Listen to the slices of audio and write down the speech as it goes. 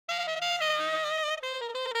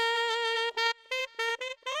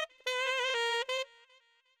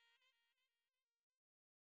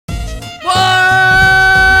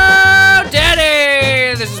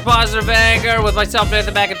is Positive Anger with myself,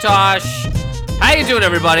 Nathan McIntosh. How you doing,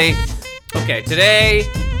 everybody? Okay, today,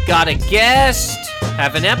 got a guest,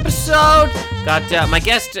 have an episode. Got my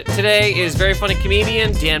guest today is very funny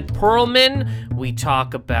comedian Dan Perlman. We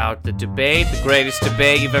talk about the debate, the greatest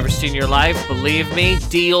debate you've ever seen in your life. Believe me,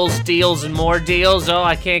 deals, and more deals. Oh,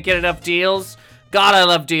 I can't get enough deals. God, I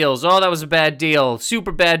love deals. Oh, that was a bad deal.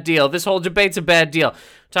 Super bad deal. This whole debate's a bad deal.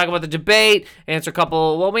 Talk about the debate, we answer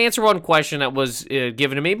one question that was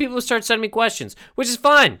given to me. People start sending me questions, which is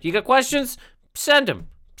fine. You got questions? Send them.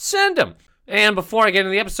 And before I get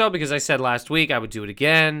into the episode, because I said last week I would do it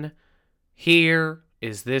again, here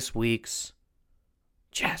is this week's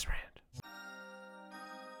Jazz Rant.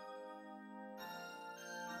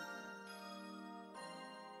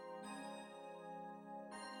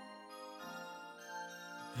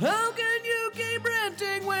 How can you keep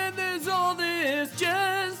ranting when there's all this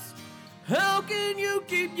jazz? How can you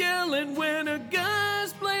keep yelling when a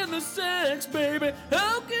guy's playing the sax, baby?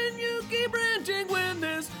 How can you keep ranting when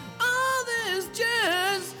there's all this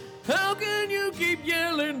jazz? How can you keep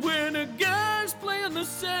yelling when a guy's playing the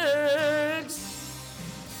sax?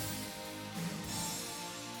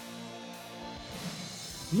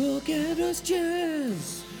 Look at us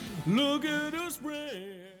jazz. Look at us rant.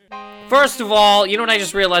 First of all, you know what I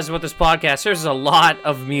just realized about this podcast? There's a lot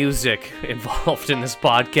of music involved in this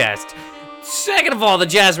podcast. Second of all, the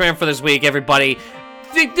Jazz Rant for this week, everybody.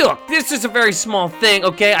 Look, this is a very small thing,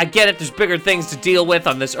 okay? I get it. There's bigger things to deal with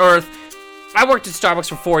on this earth. I worked at Starbucks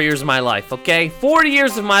for 4 years of my life, okay? 40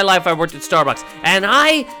 years of my life I worked at Starbucks. And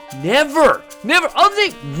I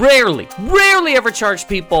rarely ever charged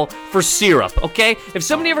people for syrup, okay? If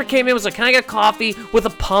somebody ever came in and was like, can I get a coffee with a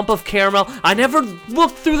pump of caramel? I never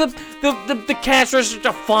looked through the cash register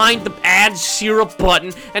to find the add syrup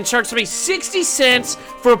button and charge somebody 60 cents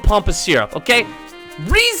for a pump of syrup, okay?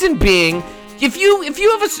 Reason being, if you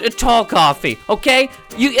have a tall coffee, okay,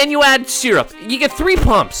 you add syrup, you get 3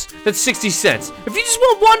 pumps. That's 60 cents. If you just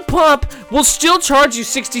want 1 pump, we'll still charge you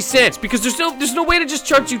 60 cents because there's no way to just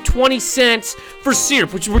charge you 20 cents for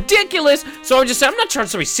syrup, which is ridiculous. So I would just say I'm not charging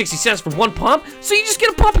somebody 60 cents for 1 pump. So you just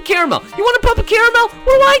get a pump of caramel. You want a pump of caramel?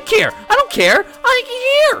 What do I care? I don't care. I can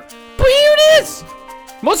hear. But here it is.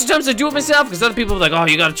 Most of the times I do it myself because other people are like, oh,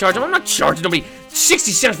 you gotta charge them. I'm not charging nobody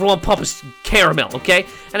 60 cents for 1 pump of caramel, okay?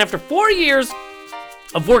 And after 4 years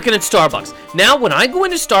of working at Starbucks, now when I go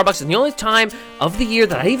into Starbucks, and the only time of the year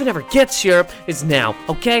that I even ever get syrup is now,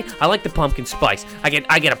 okay? I like the pumpkin spice. I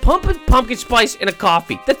get a pump of pumpkin spice in a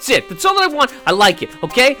coffee. That's it. That's all that I want. I like it,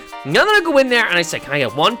 okay? Now that I go in there and I say, can I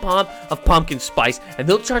get 1 pump of pumpkin spice? And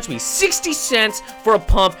they'll charge me 60 cents for a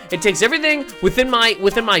pump. It takes everything within my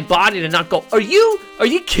body to not go, are you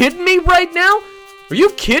kidding me right now? Are you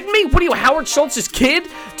kidding me? What are you, Howard Schultz's kid?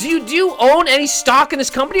 Do you own any stock in this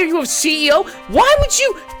company? Are you a CEO? Why would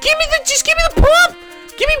you just give me the pump?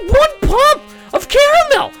 Give me 1 pump of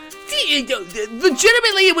caramel.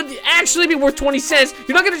 Legitimately, it would actually be worth 20 cents.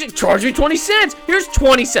 You're not gonna charge me 20 cents. Here's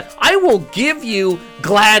 20 cents. I will give you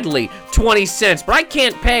gladly 20 cents, but I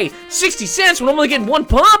can't pay 60 cents when I'm only getting 1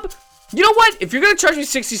 pump. You know what? If you're gonna charge me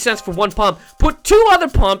 60 cents for 1 pump, put 2 other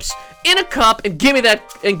pumps in a cup and give me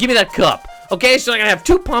that cup. Okay, so I'm gonna have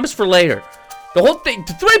 2 pumps for later. The whole thing,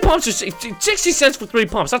 3 pumps are 60 cents for 3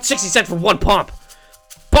 pumps, not 60 cents for 1 pump.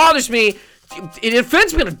 Bothers me. It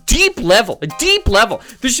offends me on a deep level.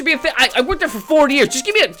 There should be a thing. I worked there for 40 years. Just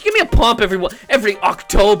give me a pump every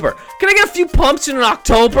October. Can I get a few pumps in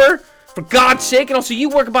October? For God's sake, and also you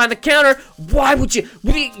working behind the counter, why would you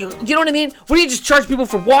know what I mean? What do you just charge people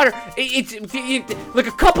for water? It's like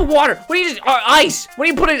a cup of water. What do you just, ice? What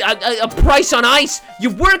do you put a price on ice? You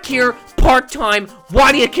work here part-time,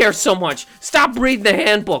 why do you care so much? Stop reading the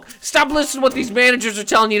handbook. Stop listening to what these managers are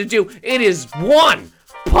telling you to do. It is 1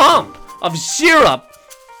 pump of syrup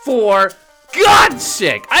for God's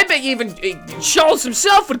sake. I bet even Schultz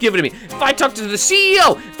himself would give it to me. If I talked to the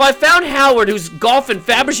CEO, if I found Howard who's golfing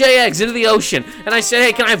Fabergé eggs into the ocean, and I said,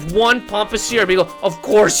 hey, can I have 1 pump of syrup? He'd go, of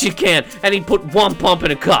course you can. And he'd put 1 pump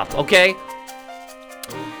in a cup, okay?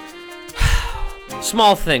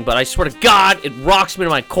 Small thing, but I swear to God, it rocks me to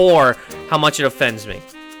my core how much it offends me.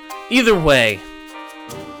 Either way,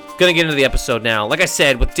 gonna get into the episode now. Like I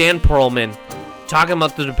said, with Dan Perlman, talking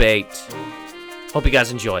about the debate. Hope you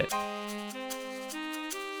guys enjoy it.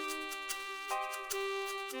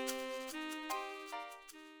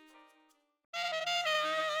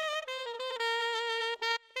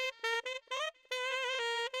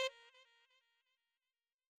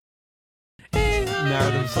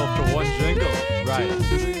 Narrowed himself to 1 jingle. Right.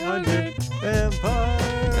 To the Under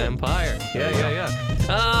Empire.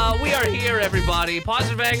 Yeah. We are here, everybody.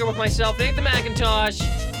 Positive Anger with myself, Nathan McIntosh.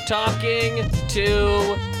 talking to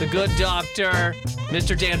the good doctor,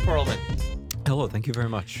 Mr. Dan Perlman. Hello, thank you very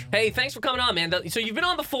much. Hey, thanks for coming on, man. So you've been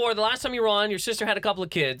on before. The last time you were on, your sister had a couple of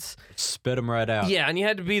kids. Spit them right out. Yeah, and you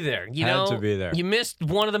had to be there. You Had know, to be there. You missed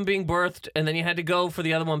one of them being birthed, and then you had to go for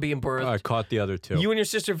the other one being birthed. I caught the other two. You and your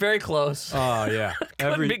sister very close. Oh, yeah.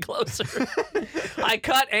 Couldn't be closer. I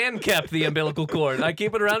cut and kept the umbilical cord. I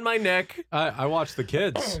keep it around my neck. I watched the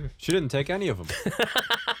kids. She didn't take any of them.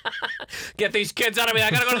 Get these kids out of me.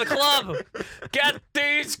 I gotta go to the club. Get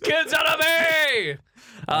these kids out of me.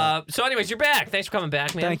 So anyways, you're back. Thanks for coming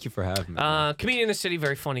back, man. Thank you for having me. Comedian in the city,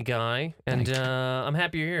 very funny guy. And I'm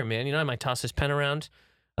happy you're here, man. You know, I might toss this pen around.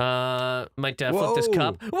 Might flip this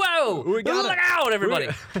cup. Whoa! We got Look it. out, everybody.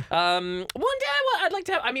 One day I'd like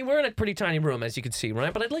to have, I mean, we're in a pretty tiny room, as you can see,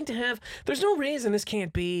 right? But I'd like to have, there's no reason this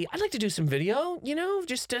can't be, I'd like to do some video, you know,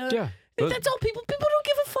 just, Yeah. That's all people don't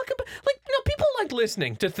give a fuck about. Like, you know, people like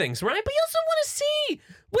listening to things, right? But you also want to see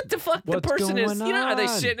what the fuck the What's person is. going You know, are they on?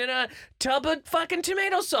 sitting in a tub of fucking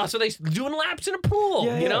tomato sauce? Are they doing laps in a pool?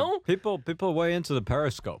 Yeah, you yeah. know? People way into the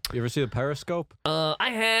Periscope. You ever see the Periscope?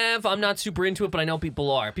 I have. I'm not super into it, but I know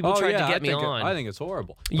people are. People tried to get me on. I think it's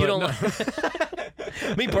horrible. You But don't no,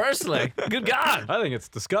 like me personally. Good God. I think it's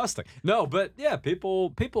disgusting. No, but yeah,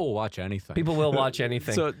 people will watch anything. People will watch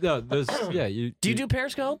anything. So no, there's you. Do you do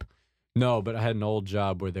Periscope? No, but I had an old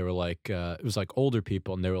job where they were like, it was like older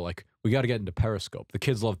people, and they were like, we got to get into Periscope. The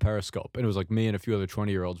kids love Periscope, and it was like me and a few other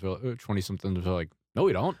 20-year-olds, 20-somethings were like, no,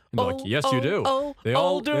 we don't. And they're like, yes, you do. They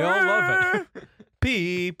all love it.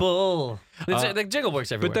 People. It's like Jiggle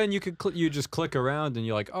works everywhere. But then you could you just click around, and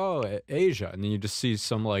you're like, oh, Asia, and then you just see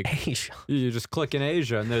some like Asia. You just click in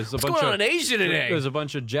Asia, and there's a What's bunch going of on in Asia today? There's a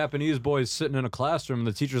bunch of Japanese boys sitting in a classroom, and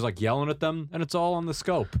the teacher's like yelling at them, and it's all on the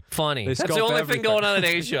scope. Funny. They That's the scope only everything. thing going on in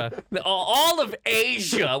Asia. All of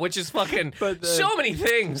Asia, which is fucking But, so many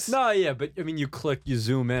things. No, yeah, but I mean, you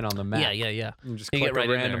zoom in on the map. Yeah. You just You click get right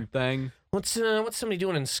a in random thing, What's somebody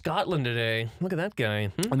doing in Scotland today? Look at that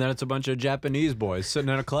guy. and then it's a bunch of Japanese boys sitting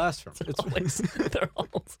in a classroom.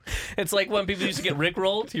 It's like when people used to get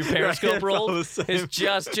rickrolled, your Periscope it's rolled. all the same. It's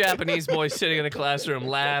just Japanese boys sitting in a classroom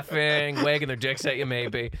laughing, wagging their dicks at you,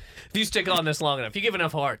 maybe. If you stick on this long enough, you give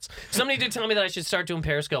enough hearts. Somebody did tell me that I should start doing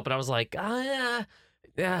Periscope, and I was like,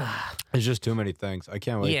 It's just too many things. I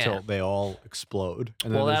can't wait Yeah. till they all explode,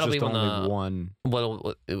 and then Well, there's that'll just be when only the- one.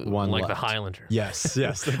 One like the left. Highlander. Yes,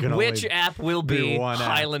 there can Which only app will be be one app.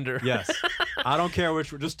 Highlander? Yes, I don't care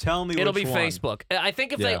which. Just tell me. It'll which be one. Facebook. I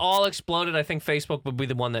think if they Yeah. all exploded, I think Facebook would be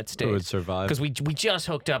the one that stayed. It would survive. Because we just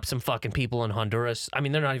hooked up some fucking people in Honduras. I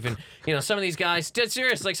mean, they're not even, you know, some of these guys, dead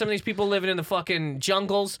serious, like some of these people living in the fucking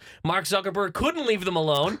jungles. Mark Zuckerberg couldn't leave them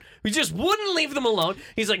alone. We just wouldn't leave them alone.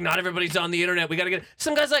 He's like, not everybody's on the internet. We got to get,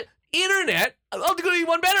 some guy's like, internet? I'll do you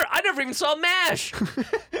one better. I never even saw MASH.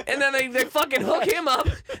 And then they fucking hook him up.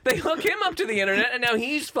 They hook him up to the internet, and now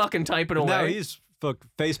he's fucking typing away. Now he's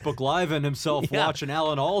Facebook Live and himself Yeah. watching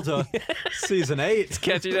Alan Alda season 8.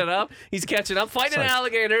 Catching it up. He's catching up, fighting an like,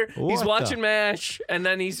 alligator. He's what watching the- MASH, and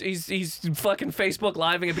then he's fucking Facebook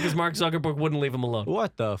living it because Mark Zuckerberg wouldn't leave him alone.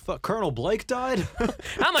 What the fuck? Colonel Blake died?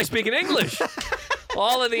 How am I speaking English?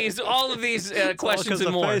 All of these questions 'cause and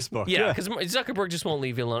of more. Facebook, Yeah, yeah. because Zuckerberg just won't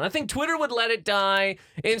leave you alone. I think Twitter would let it die.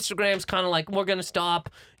 Instagram's kind of like, we're gonna stop.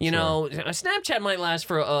 You know, Snapchat might last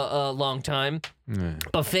for a long time,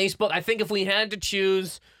 but Facebook, I think if we had to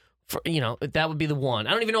choose. That would be the one.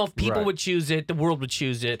 I don't even know if people Right. would choose it. The world would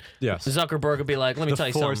choose it. Yes. Zuckerberg would be like, let me tell The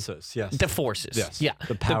you something. forces, yes. The forces. Yes. Yeah.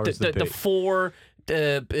 The powers the that be. four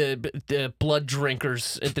the blood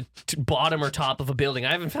drinkers at the bottom or top of a building.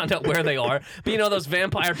 I haven't found out where they are, but you know those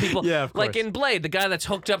vampire people. Yeah, of like course. in Blade, the guy that's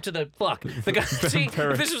hooked up to the the guy. See,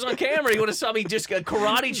 if this was on camera, you would have saw me just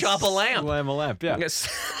karate chop a lamp. Slam a lamp, yeah. Yes.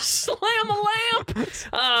 Slam a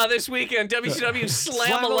lamp. This weekend, WCW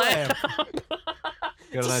Slam a lamp.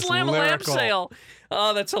 Got a nice Slam a lamp lyrical- sale.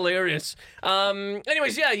 Oh, that's hilarious.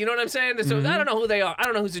 Anyways, yeah, you know what I'm saying? So I don't know who they are. I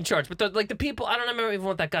don't know who's in charge. But the people, I don't remember even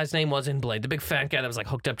what that guy's name was in Blade. The big fat guy that was like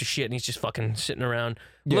hooked up to shit and he's just fucking sitting around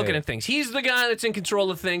looking yeah. at things. He's the guy that's in control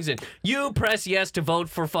of things. And you press yes to vote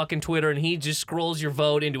for fucking Twitter and he just scrolls your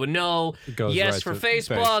vote into a no. It goes Yes right for to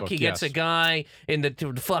Facebook. He Facebook, gets yes. a guy in the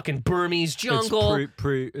fucking Burmese jungle.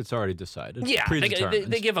 It's already decided. Yeah,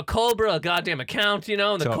 Predetermined. they give a Cobra a goddamn account, you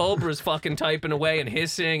know, and the So- Cobra's fucking typing away and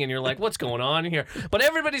hissing, and you're like, what's going on here? But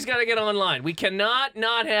everybody's got to get online. We cannot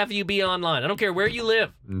not have you be online. I don't care where you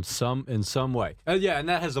live. In some way. Yeah, and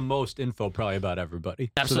that has the most info probably about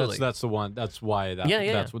everybody. Absolutely. So that's the one. That's why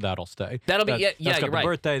that's what that'll stay. That'll be that's got you're the right.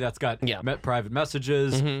 birthday. That's got private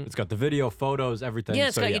messages. It's got the video, photos, everything. Yeah,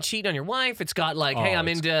 it's got you cheating on your wife. It's got like, hey, I'm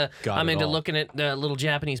into looking at little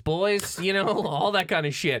Japanese boys. You know, all that kind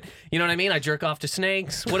of shit. You know what I mean? I jerk off to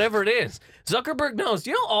snakes. Whatever it is. Zuckerberg knows.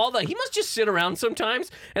 You know all that. He must just sit around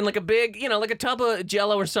sometimes and like a big, like a tub of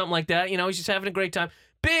Jello or something like that. You know, he's just having a great time.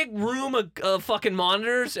 Big room of fucking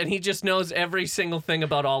monitors, and he just knows every single thing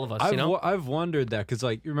about all of us. I've wondered that because,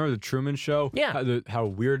 like, you remember the Truman Show? Yeah. How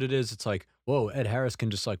weird it is. It's like, whoa, Ed Harris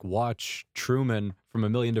can just like watch Truman from a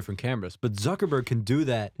million different cameras, but Zuckerberg can do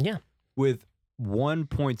that. Yeah. With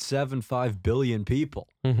 1.75 billion people,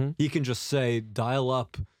 he can just say dial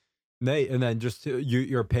up Nate, and then just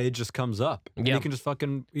your page just comes up. And you can just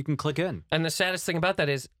you can click in. And the saddest thing about that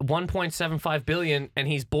is 1.75 billion, and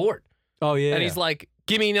he's bored. Oh yeah. And he's like,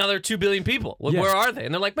 give me another 2 billion people. Where are they?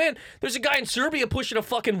 And they're like, man, there's a guy in Serbia pushing a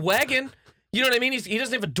fucking wagon. You know what I mean? He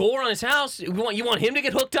doesn't have a door on his house. You want him to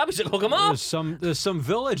get hooked up? He said, hook him up. There's some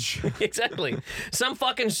village. Exactly. Some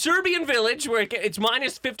fucking Serbian village where it's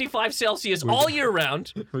minus 55 Celsius all year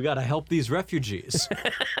round. We got to help these refugees.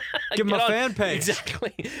 Give them a fan page.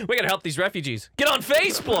 Exactly. We got to help these refugees. Get on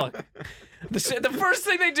Facebook. The first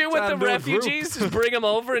thing they do with the refugees is bring them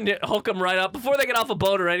over and hook them right up. Before they get off a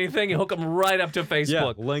boat or anything, you hook them right up to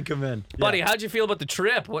Facebook. Yeah, link them in. Buddy, how'd you feel about the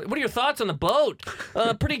trip? What are your thoughts on the boat?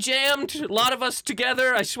 Pretty jammed. A lot of us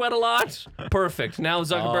together. I sweat a lot. Perfect. Now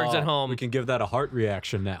Zuckerberg's at home. We can give that a heart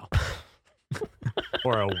reaction now.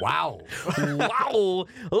 Or a wow. Wow.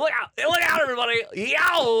 Look out, everybody.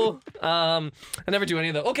 Yow. I never do any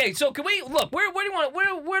of those. Okay, so can we, look, where do you want,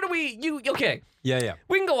 where do we, okay. Yeah.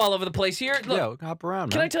 We can go all over the place here. Look, hop around, man.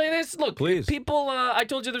 Can I tell you this? Look, please. People, I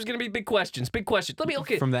told you there's going to be big questions.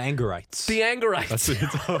 Okay. From the Angerites. The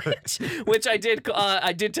Angerites. Which I did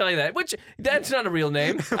tell you that. Which, that's not a real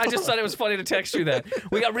name. I just thought it was funny to text you that.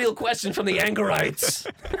 We got real questions from the Angerites.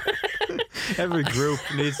 Every group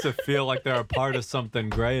needs to feel like they're a part of something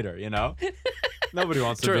greater, Nobody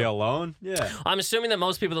wants to be alone. Yeah. I'm assuming that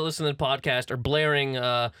most people that listen to the podcast are blaring,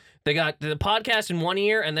 they got the podcast in one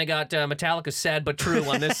ear and they got Metallica's Sad But True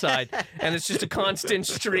on this side. And it's just a constant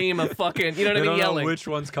stream of fucking, you know what I mean, yelling. I don't know which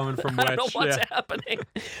one's coming from which. I don't know what's happening.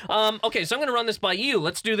 Okay, so I'm going to run this by you.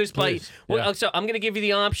 Let's do this by you. Well, so I'm going to give you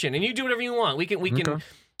the option, and you do whatever you want. We can.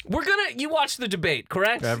 You watched the debate,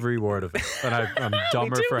 correct? Every word of it. And I'm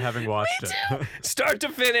dumber for having watched it. Start to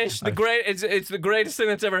finish, it's the greatest thing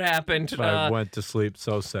that's ever happened. But I went to sleep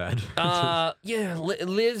so sad.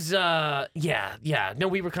 Liz, no,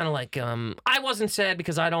 we were kind of like, I wasn't sad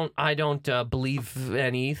because I don't believe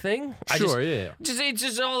anything. It's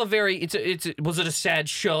just all a very, was it a sad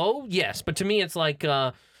show? Yes, but to me it's like,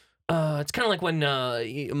 it's kind of like when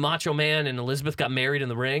Macho Man and Elizabeth got married in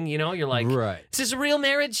the ring, You're like, right. Is this a real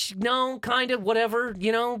marriage? No, kind of, whatever,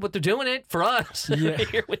 but they're doing it for us. Yeah.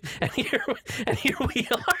 and here we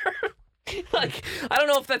are. Like, I don't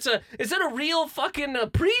know if is that a real fucking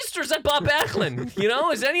priest or is that Bob Backlund?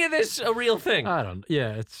 Is any of this a real thing?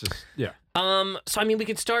 It's just, yeah. So I mean, we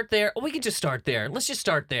could start there. We could just start there. Let's just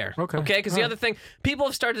start there. Okay. Okay, because the other thing, people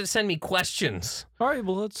have started to send me questions. All right,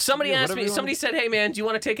 well, Somebody asked me, somebody said, hey man, do you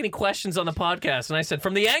want to take any questions on the podcast? And I said,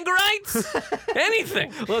 from the Angerites?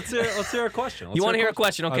 Anything. Let's hear a question. You want to hear a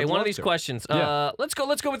question? Okay, one of these questions. Let's go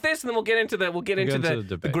with this, and then we'll get into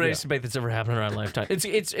the greatest debate that's ever happened in our lifetime.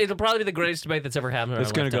 It'll probably be the greatest debate that's ever happened in our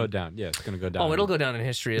lifetime. It's gonna go down. Yeah, it's gonna go down. Oh, it'll go down in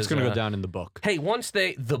history. It's gonna go down in the book. Hey,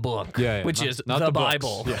 the book, which is not the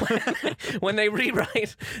Bible. When they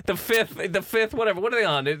rewrite the fifth, whatever. What are they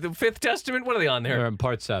on? The Fifth Testament? What are they on there? They're in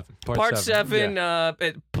part 7. Part 7,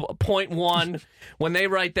 at point 1. When they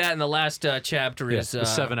write that in the last chapter is... the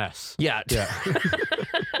 7S. Yeah.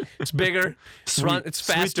 It's bigger. It's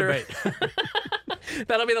faster.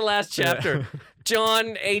 That'll be the last chapter. Yeah.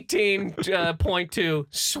 John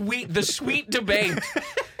 18.2. The sweet debate.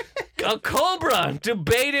 A cobra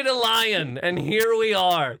debated a lion, and here we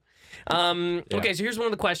are. Okay, so here's one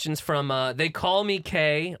of the questions from They Call Me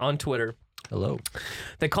Kay on Twitter. Hello.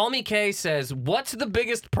 They Call Me Kay says, what's the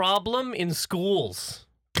biggest problem in schools?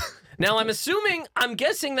 Now, I'm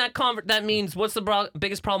guessing that means what's the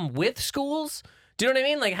biggest problem with schools? Do you know what I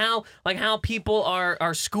mean? Like how people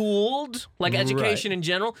are schooled, like education in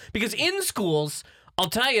general? Because in schools, I'll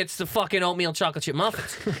tell you, it's the fucking oatmeal chocolate chip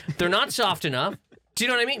muffins. They're not soft enough. Do you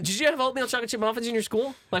know what I mean? Did you have oatmeal chocolate chip muffins in your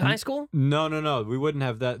school? Like high school? No. We wouldn't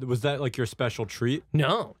have that. Was that like your special treat?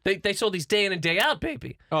 No. They sold these day in and day out,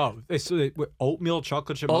 baby. Oh, oatmeal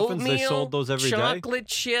chocolate chip muffins? They sold those every day? Chocolate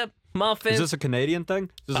chip muffins. Is this a Canadian thing?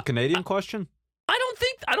 Is this a Canadian question? I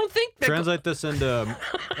don't think that Translate this into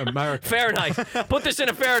American. Fahrenheit. Put this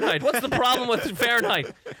into Fahrenheit. What's the problem with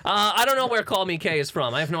Fahrenheit? I don't know where Call Me K is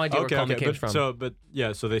from. I have no idea where Call Me K is from.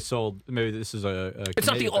 So they sold. Maybe this is a it's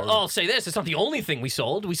not the. I'll say this. It's not the only thing we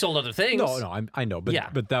sold. We sold other things. No, I know,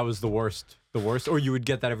 but that was the worst. The worst, or you would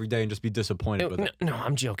get that every day and just be disappointed with it. No,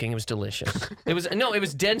 I'm joking. It was delicious. It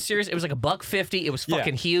was dead serious. It was like $1.50. It was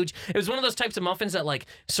fucking huge. It was one of those types of muffins that like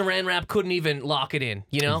Saran Wrap couldn't even lock it in.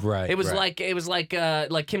 You know, right? It was like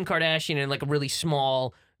Kim Kardashian in like a really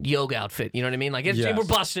small yoga outfit. You know what I mean? Like we're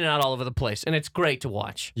busting it out all over the place, and it's great to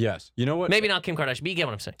watch. Yes, you know what? Maybe not Kim Kardashian, but you get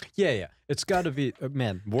what I'm saying. Yeah. It's got to be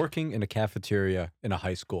man. Working in a cafeteria in a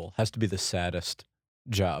high school has to be the saddest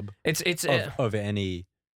job. It's of any.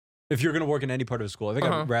 If you're going to work in any part of a school, I think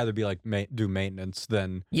I'd rather be like do maintenance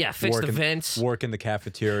than fix the vents, work in the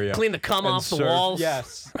cafeteria, clean the cum off the walls.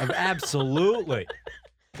 Yes, absolutely.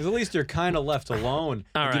 Because at least you're kind of left alone.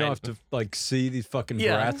 All right. You don't have to like see these fucking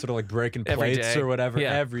brats that are like breaking plates or whatever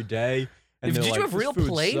every day. And did you like, have real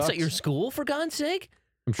plates sucks. at your school, for God's sake?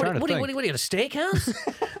 I'm trying to think. What do you got, a steakhouse?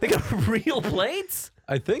 They got real plates?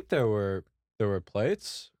 I think there were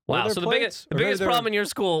plates. Wow, so the biggest problem in your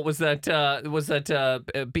school was that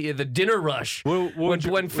the dinner rush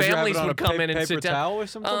when families would come in and sit down. Paper towel or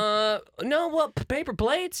something? No, well, paper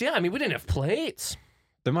plates. Yeah, I mean we didn't have plates.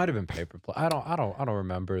 There might have been paper plates. I don't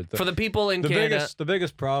remember. For the people in Canada, the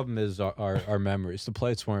biggest problem is our memories. The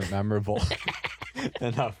plates weren't memorable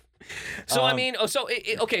enough. So I mean,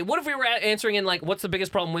 okay. What if we were answering in like, what's the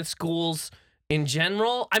biggest problem with schools? In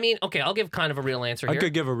general, I mean, okay, I'll give kind of a real answer here. I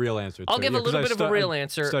could give a real answer. I'll give a little bit of a real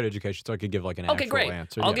answer. I studied education, so I could give like an actual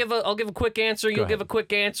answer. I'll give a quick answer. You'll give a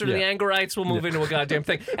quick answer to the Angerites. We'll move into a goddamn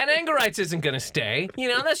thing. And Angerites isn't going to stay. You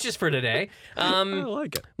know, that's just for today. I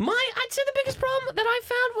like it. I'd say the biggest problem that I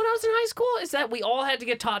found when I was in high school is that we all had to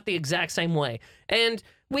get taught the exact same way, and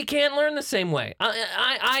we can't learn the same way.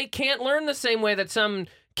 I can't learn the same way that some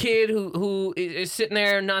kid who is sitting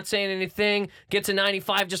there not saying anything gets a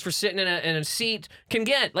 95 just for sitting in a seat can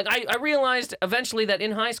get. Like I realized eventually that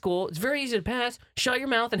in high school it's very easy to pass, shut your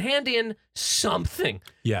mouth and hand in something.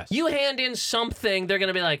 Yes. You hand in something, they're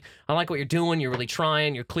gonna be like, I like what you're doing, you're really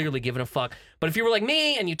trying, you're clearly giving a fuck. But if you were like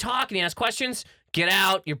me and you talk and you ask questions, get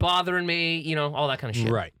out, you're bothering me, you know, all that kind of shit.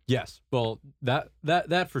 Right. Yes. Well,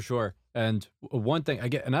 that for sure. And one thing I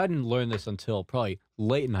didn't learn this until probably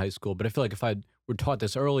late in high school, but I feel like if I'd were taught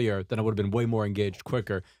this earlier, then I would have been way more engaged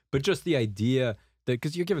quicker. But just the idea that,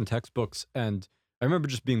 because you're given textbooks, and I remember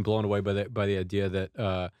just being blown away by the idea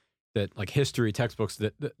that that like history textbooks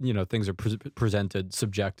that you know things are presented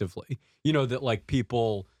subjectively. You know that like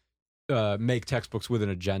people make textbooks with an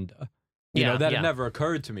agenda. You know, that had never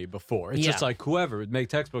occurred to me before. It's just like whoever would make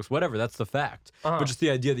textbooks, whatever, that's the fact. But just the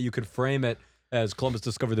idea that you could frame it as Columbus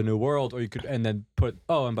discovered the New World, or you could, and then put,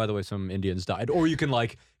 oh, and by the way, some Indians died. Or you can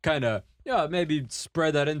like kind of, maybe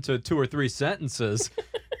spread that into 2 or 3 sentences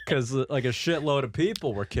because like a shitload of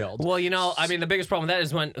people were killed. Well, you know, I mean, the biggest problem with that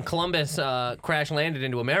is when Columbus crash landed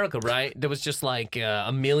into America, right? There was just like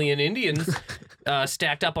a million Indians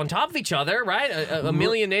stacked up on top of each other, right? A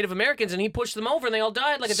million Native Americans, and he pushed them over and they all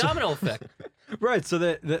died like a domino effect. Right. So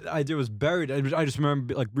that idea was buried. I just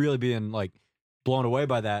remember like really being like blown away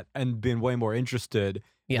by that and being way more interested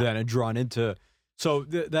than drawn into. So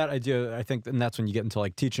that idea, I think, and that's when you get into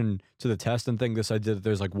like teaching to the test and thing, this idea that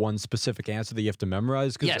there's like one specific answer that you have to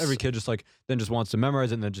memorize, because every kid just wants to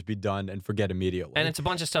memorize it and then just be done and forget immediately. And it's a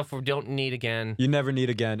bunch of stuff we don't need again. You never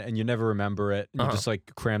need again, and you never remember it. You just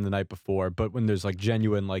like cram the night before. But when there's like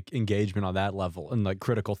genuine like engagement on that level and like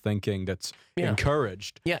critical thinking that's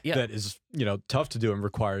encouraged, that is, you know, tough to do and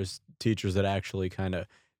requires teachers that actually kind of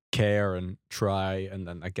care and try, and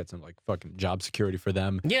then that gets them like fucking job security for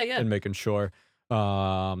them. And making sure.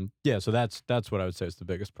 So that's what I would say is the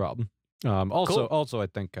biggest problem. Also I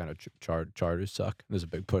think kind of charters suck. There's a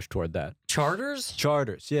big push toward that. Charters,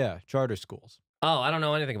 charter schools. Oh, I don't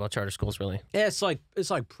know anything about charter schools really. Yeah, it's like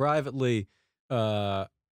privately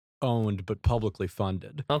owned but publicly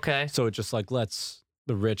funded. Okay. So it just like lets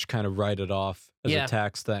the rich kind of write it off as a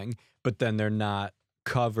tax thing, but then they're not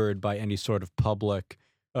covered by any sort of public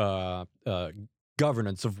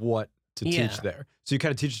governance of what to teach there. So you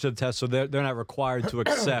kind of teach it to the test, so they're not required to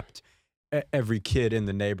accept every kid in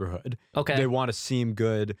the neighborhood. Okay. They want to seem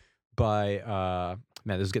good by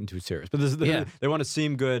man, this is getting too serious. But they want to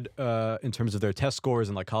seem good in terms of their test scores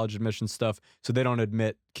and like college admission stuff. So they don't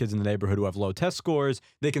admit kids in the neighborhood who have low test scores.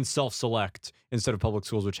 They can self-select instead of public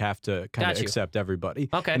schools, which have to kind of accept everybody.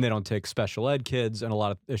 Okay. And they don't take special ed kids and a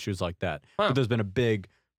lot of issues like that. But there's been a big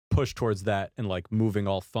push towards that and like moving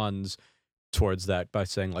all funds towards that by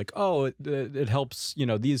saying like, oh, it helps,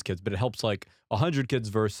 these kids, but it helps like 100 kids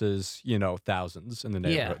versus, thousands in the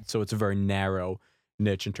neighborhood. So it's a very narrow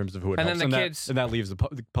niche in terms of who it helps. And then the kids, that leaves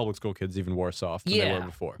the public school kids even worse off than they were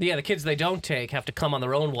before. Yeah, the kids they don't take have to come on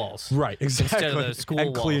their own walls. Right, exactly. Instead of the school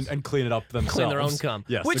and walls. clean it up themselves. Clean their own cum.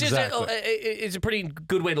 Yes, Which exactly. is a pretty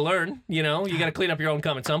good way to learn, You got to clean up your own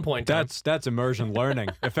cum at some point. That's immersion learning,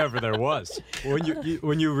 if ever there was.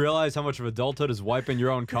 When you realize how much of adulthood is wiping your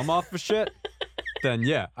own cum off of shit, then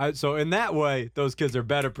yeah. So in that way, those kids are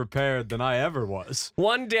better prepared than I ever was.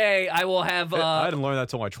 One day I will have. I didn't learn that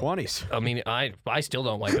till my 20s. I mean, I still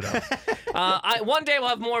don't wipe it up. One day we'll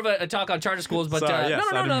have more of a talk on charter schools, but Sorry, yes,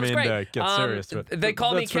 no, I didn't it's mean great. to get serious. But They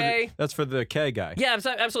call me Kay. That's for the K guy. Yeah,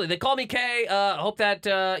 absolutely. They call me Kay. Hope that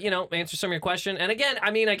answers some of your question. And again,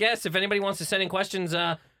 I mean, I guess if anybody wants to send in questions,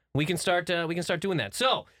 we can start doing that.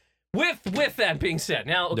 So. With that being said,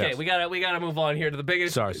 now okay, yes. we gotta move on here to the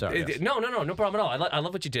biggest. Sorry. Yes. No problem at all. I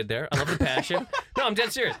love what you did there. I love the passion. No, I'm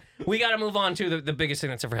dead serious. We gotta move on to the biggest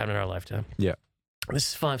thing that's ever happened in our lifetime. Yeah. This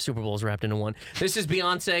is 5 Super Bowls wrapped into one. This is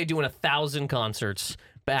Beyonce doing 1,000 concerts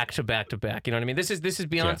back to back to back. You know what I mean? This is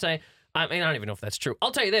Beyonce. Yeah. I mean, I don't even know if that's true.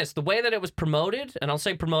 I'll tell you this, the way that it was promoted, and I'll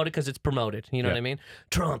say promoted because it's promoted, you know what I mean?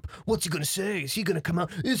 Trump, what's he going to say? Is he going to come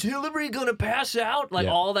out? Is Hillary going to pass out? Like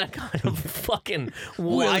all that kind of fucking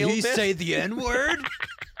wildness. Will he say the N-word?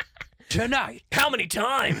 Tonight. How many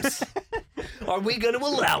times are we going to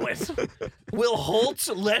allow it? Will Holtz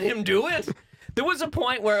let him do it? There was a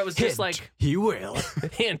point where it was just like... He will.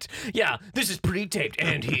 Hint. Yeah, this is pre-taped,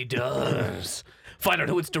 and he does. Find out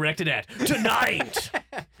who it's directed at. Tonight!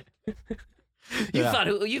 You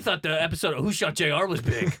thought the episode of Who Shot JR was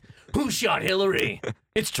big. Who shot Hillary?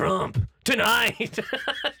 It's Trump. Tonight.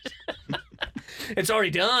 It's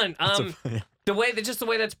already done. The way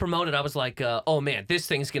that's promoted, I was like, oh man, this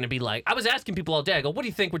thing's gonna be like. I was asking people all day. I go, what do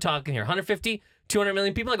you think we're talking here? 150, 200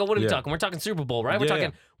 million people? I go, what are we talking? We're talking Super Bowl, right?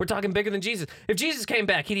 We're talking bigger than Jesus. If Jesus came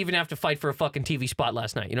back, he'd even have to fight for a fucking TV spot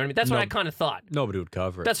last night. You know what I mean? That's what I kind of thought. Nobody would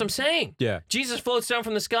cover it. That's what I'm saying. Yeah. Jesus floats down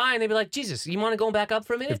from the sky, and they'd be like, Jesus, you want to go back up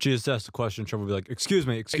for a minute? If Jesus asked the question, Trump would be like, excuse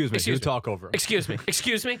me, you talk over him. Excuse me.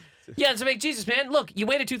 Yeah, it's like, Jesus, man, look, you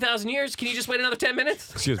waited 2,000 years. Can you just wait another 10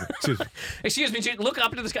 minutes? Excuse me. Excuse me, look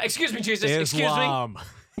up into the sky. Excuse me, Jesus. Excuse me.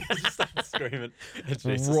 Stop screaming.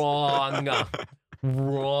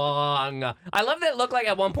 Wrong. I love that look like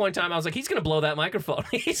at one point in time, I was like, he's going to blow that microphone.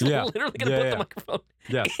 He's literally going to put the microphone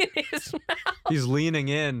in his mouth. He's leaning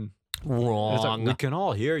in. Wrong. We can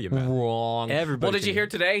all hear you, man. Wrong. Everybody. Well, did you hear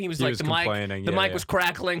today? He was like, the mic was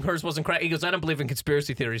crackling. Hers wasn't crackling. He goes, I don't believe in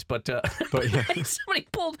conspiracy theories, but somebody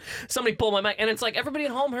pulled my mic. And it's like, everybody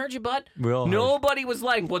at home heard you, bud. Nobody was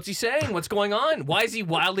like, what's he saying? What's going on? Why is he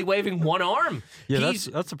wildly waving one arm? Yeah,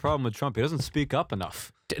 that's the problem with Trump. He doesn't speak up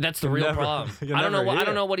enough. That's the real problem. I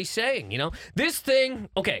don't know what he's saying, This thing,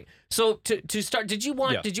 okay. So to start, did you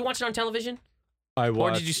watch it on television? I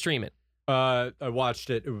watched. Or did you stream it? I watched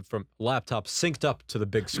it from laptop synced up to the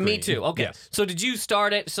big screen. Me too. Okay. Yes. So did you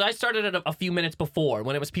start it? So I started it a few minutes before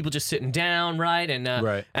when it was people just sitting down, right?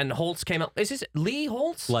 And Holtz came out. Is this Lee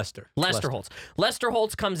Holtz? Lester Holtz. Lester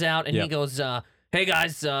Holtz comes out and he goes, "Hey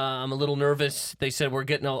guys, I'm a little nervous. They said we're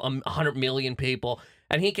getting 100 million people."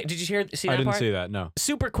 And did you see that part? I didn't see that. No.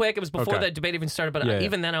 Super quick. It was before the debate even started. But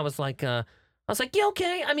even then, I was like. Yeah,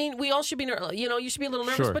 okay. I mean, we all should be, you should be a little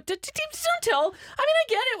nervous, but don't tell. I mean, I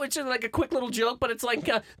get it, which is like a quick little joke, but it's like,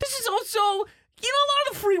 this is also, a lot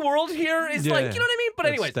of the free world here is like, you know what I mean? But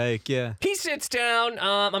anyways, stake, he sits down.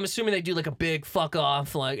 I'm assuming they do like a big fuck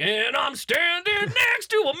off, like, and I'm standing next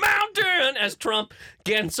to a mountain as Trump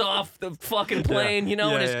gets off the fucking plane,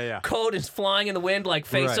 and his coat is flying in the wind like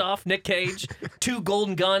Face Off, Nick Cage, 2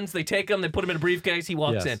 golden guns. They take him, they put him in a briefcase. He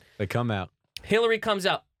walks in. They come out. Hillary comes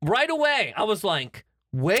out. Right away, I was like,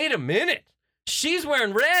 wait a minute. She's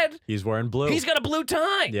wearing red. He's wearing blue. He's got a blue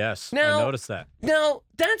tie. Yes, now, I noticed that. Now,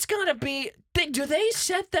 that's got to be... Do they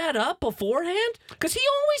set that up beforehand? Because he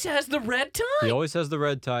always has the red tie. He always has the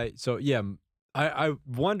red tie. So, yeah, I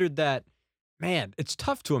wondered that, man, it's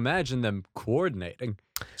tough to imagine them coordinating.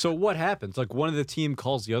 So what happens? Like one of the team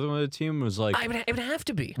calls the other one of the team was like, it would have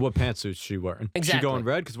to be. What pantsuit is she wearing? Exactly. She going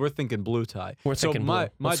red? Because we're thinking blue tie. We're thinking blue.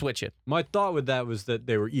 We'll switch it. My thought with that was that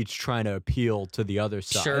they were each trying to appeal to the other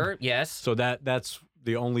side. Sure, yes. So that's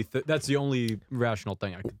the only rational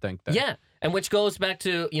thing I could think there. Yeah. And which goes back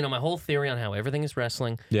to, my whole theory on how everything is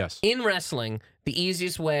wrestling. Yes. In wrestling, the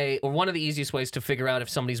easiest way, or one of the easiest ways to figure out if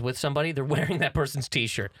somebody's with somebody, they're wearing that person's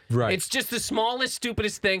T-shirt. Right. It's just the smallest,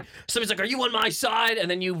 stupidest thing. Somebody's like, are you on my side? And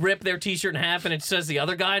then you rip their T-shirt in half and it says the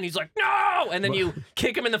other guy and he's like, no! And then you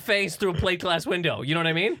kick him in the face through a plate glass window. You know what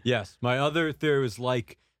I mean? Yes. My other theory was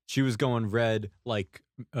like, she was going red, like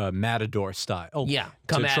Matador style. Yeah,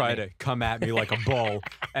 come to at try me. to come at me like a bull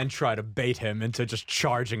and try to bait him into just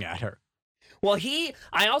charging at her. Well,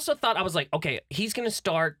 I also thought, I was like, okay, he's going to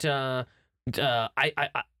start, I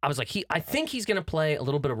was like, I think he's going to play a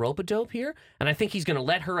little bit of rope-a-dope here, and I think he's going to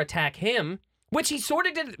let her attack him, which he sort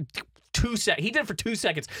of did. He did it for 2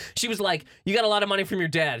 seconds. She was like, you got a lot of money from your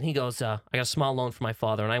dad. And he goes, I got a small loan from my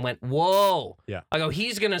father. And I went, whoa. Yeah. I go,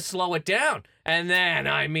 he's going to slow it down. And then,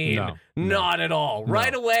 I mean, No. not at all. No.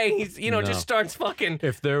 Right away, he's, No. just starts fucking.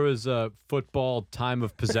 If there was a football time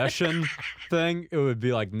of possession thing, it would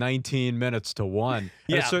be like 19 minutes to 1.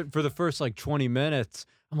 Yeah. And for the first like 20 minutes,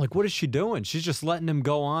 I'm like, what is she doing? She's just letting him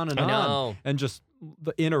go on and I on know. and just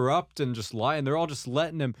interrupt and just lie. And they're all just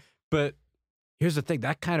letting him. But here's the thing,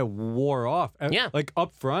 that kind of wore off. Yeah. Like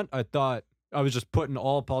up front, I thought I was just putting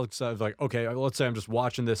all politics aside. I was like, okay, let's say I'm just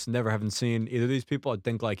watching this, never having seen either of these people. I'd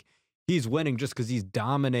think like he's winning just because he's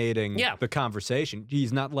dominating Yeah. the conversation.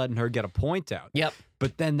 He's not letting her get a point out. Yep.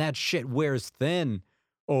 But then that shit wears thin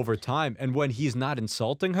over time. And when he's not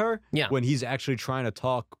insulting her, Yeah. when he's actually trying to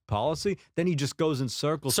talk policy, then he just goes in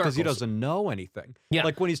circles because he Circles. doesn't know anything. Yeah.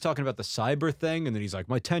 Like when he's talking about the cyber thing, and then he's like,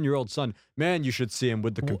 my 10-year-old son, man, you should see him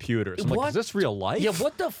with the computers. I'm like, what? is this real life? Yeah,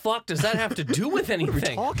 what the fuck does that have to do with What are we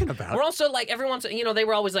anything? talking about? We're also like, everyone's, they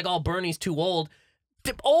were always like, oh, Bernie's too old.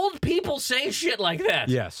 The old people say shit like that.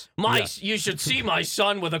 Yes. Yes. You should see my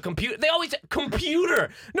son with a computer. They always computer.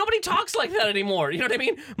 Nobody talks like that anymore. You know what I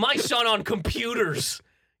mean? My son on computers.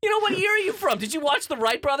 You know, what year are you from? Did you watch the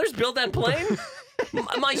Wright brothers build that plane?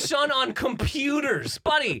 My son on computers,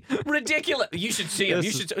 buddy. Ridiculous. You should see him.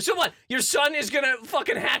 So what? Your son is gonna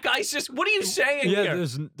fucking hack ISIS? What are you saying Yeah, here?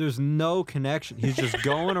 there's no connection. He's just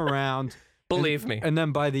going around. Believe me. And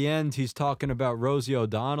then by the end, he's talking about Rosie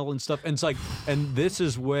O'Donnell and stuff. And it's like, and this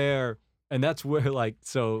is where, and that's where, like,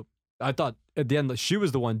 so I thought at the end, she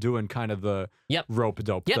was the one doing kind of the Yep.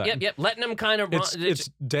 rope-a-dope thing. Yep. Letting him kind of run. It's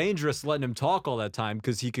dangerous letting him talk all that time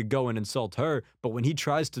because he could go and insult her. But when he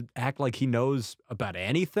tries to act like he knows about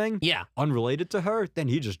anything Yeah. unrelated to her, then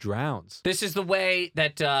he just drowns. This is the way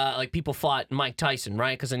that like people fought Mike Tyson,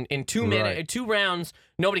 right? Because in 2 minutes, Right. in 2 rounds,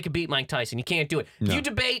 nobody could beat Mike Tyson. You can't do it. If No. you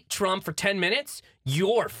debate Trump for 10 minutes,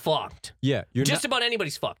 you're fucked. Yeah. You're Just not, about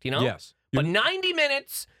anybody's fucked, you know? Yes. But 90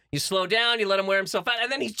 minutes, you slow down, you let him wear himself out,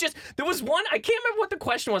 and then he's just. There was one. I can't remember what the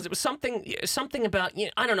question was. It was something about.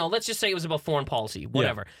 I don't know. Let's just say it was about foreign policy,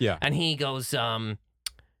 whatever. Yeah. And he goes.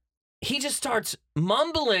 He just starts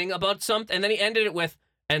mumbling about something, and then he ended it with,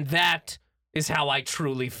 "And that is how I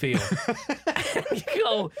truly feel." And you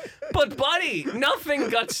go, but buddy, nothing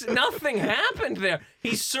happened there.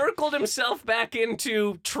 He circled himself back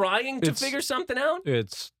into trying to It's- figure something out.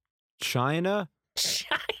 It's China.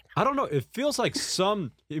 I don't know. It feels like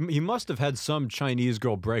he must have had some Chinese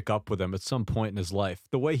girl break up with him at some point in his life.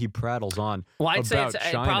 The way he prattles on Well, I'd say about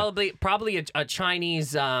it's China. probably a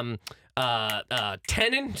Chinese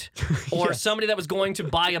tenant or somebody that was going to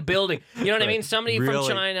buy a building. You know what I Right. mean? Somebody from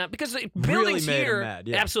Really- China. Because buildings made him here, mad,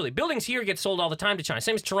 yeah. absolutely, buildings here get sold all the time to China.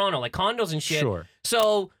 Same as Toronto, like condos and shit. Sure.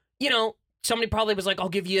 So, somebody probably was like, I'll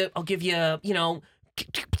give you,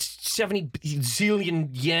 70 zillion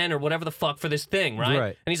yen or whatever the fuck for this thing, right?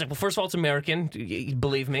 Right. And he's like, well, first of all, it's American,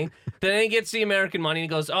 believe me. Then he gets the American money and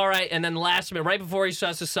he goes, all right. And then last minute, right before he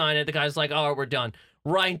starts to sign it, the guy's like, all right, we're done.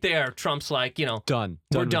 Right there, Trump's like, Done.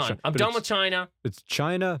 we're with done. China. I'm But done it's- with China. It's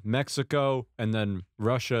China, Mexico, and then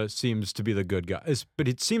Russia seems to be the good guys. But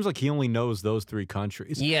it seems like he only knows those 3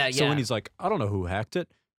 countries. Yeah, So yeah. when he's like, I don't know who hacked it.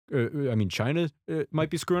 I mean, China might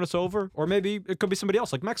be screwing us over, or maybe it could be somebody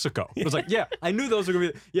else, like Mexico. It was like, yeah, I knew those were going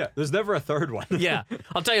to be. Yeah, there's never a third one. Yeah.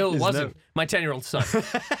 I'll tell you who it He's wasn't. never- My 10-year-old son.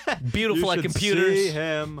 Beautiful You at should computers. see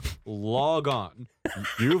him log on.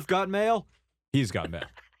 You've got mail. He's got mail.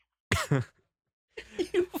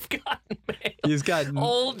 You've gotten mail. He's got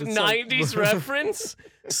Old it's like- 90s reference.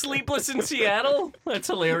 Sleepless in Seattle. That's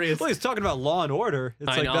hilarious. Well, he's talking about Law and Order. It's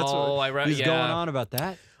I like that's know, what he's yeah. going on about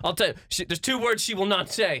that. I'll tell you, there's 2 words she will not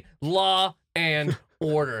say. Law and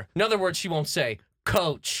order. Another word she won't say.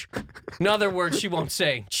 Coach. Another word she won't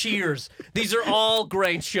say. Cheers. These are all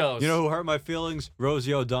great shows. You know who hurt my feelings?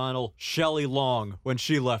 Rosie O'Donnell, Shelley Long when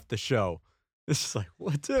she left the show. It's just like,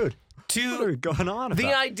 what, dude? What are going on about?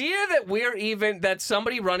 The idea that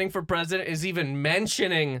somebody running for president is even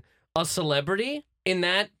mentioning a celebrity in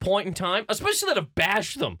that point in time, especially to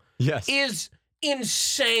bash them, yes. is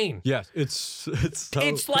insane. Yes, it's so...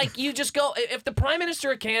 It's like you just go, if the Prime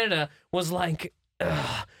Minister of Canada was like,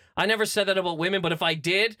 I never said that about women, but if I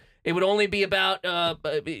did, it would only be about fucking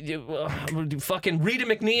Rita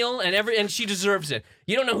McNeil and she deserves it.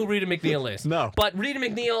 You don't know who Rita McNeil is. No. But Rita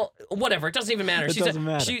McNeil, whatever, it doesn't even matter. It doesn't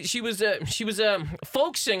matter. She was a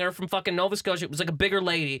folk singer from fucking Nova Scotia. It was like a bigger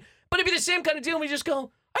lady. But it'd be the same kind of deal. We just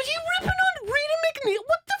go, are you ripping on Rita McNeil?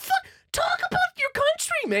 What the fuck? Talk about your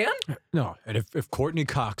country, man. No, and if Courtney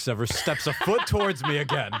Cox ever steps a foot towards me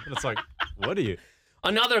again, it's like, what are you?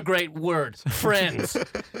 Another great word, Friends.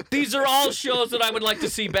 These are all shows that I would like to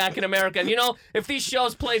see back in America. And, you know, if these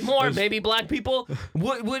shows played more, maybe black people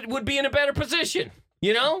would be in a better position,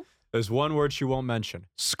 you know? There's one word she won't mention.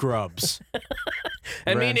 Scrubs.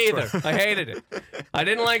 And me neither. I hated it. I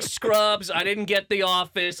didn't like Scrubs. I didn't get The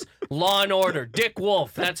Office. Law and Order. Dick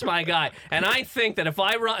Wolf. That's my guy. And I think that if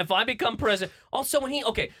I become president, also when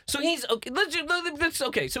so he's okay. Let's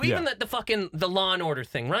okay. So even the Law and Order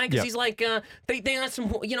thing, right? Because he's like they asked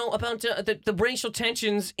him, you know, about the racial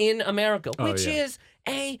tensions in America, which is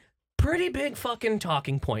a pretty big fucking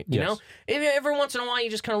talking point, you know? Every once in a while, you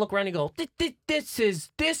just kind of look around and you go,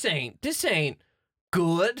 this ain't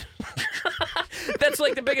good. That's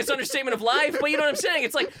like the biggest understatement of life, but you know what I'm saying?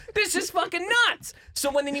 It's like, this is fucking nuts. So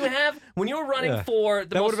when you were running for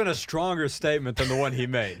the that would have been a stronger statement than the one he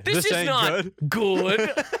made. This is ain't not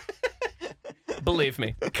good. Believe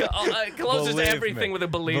me. Closes Believe everything me. with a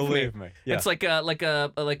believe me. Yeah. It's like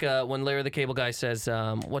when Larry the Cable Guy says,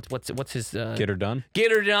 what's his Get her done?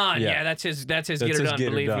 Get her done. Yeah. Yeah, that's his get her his done. get her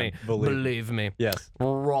Believe done. me. Believe me. Yes.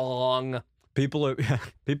 Wrong. People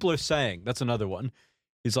are saying, that's another one.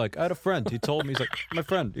 He's like, I had a friend. He told me, he's like, my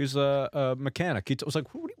friend, he's a mechanic. He was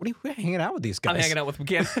like, what are you hanging out with these guys? I'm hanging out with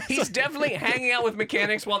mechanics. He's definitely hanging out with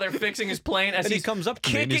mechanics while they're fixing his plane as And he comes up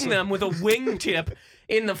to me and kicking he's them with a wingtip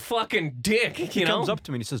in the fucking dick, He comes up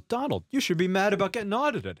to me and he says, Donald, you should be mad about getting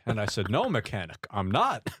audited. And I said, no, mechanic, I'm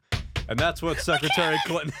not. And that's what Secretary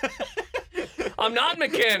Clinton... I'm not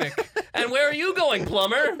mechanic. And where are you going,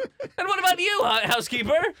 plumber? And what about you,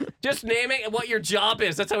 housekeeper? Just naming what your job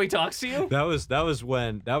is. That's how he talks to you? That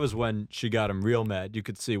was when she got him real mad. You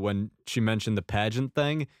could see when she mentioned the pageant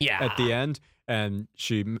thing at the end, and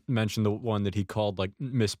she mentioned the one that he called like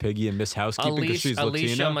Miss Piggy and Miss Housekeeping because she's Alicia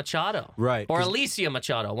Latina. Machado. Right. Or Alicia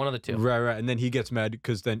Machado, one of the two. Right. And then he gets mad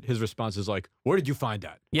because then his response is like, where did you find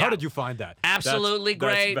that? Yeah. How did you find that? Absolutely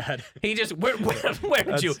great. That's bad. He just, where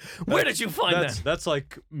did you find that? That's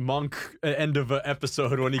like Monk end of an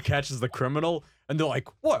episode when he catches the criminal and they're like,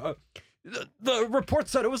 what? The report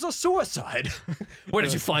said it was a suicide. Where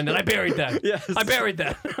did you find that? I buried that. Yes. I buried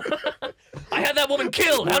that. I had that woman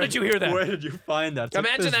killed. How did you hear that? Where did you find that? It's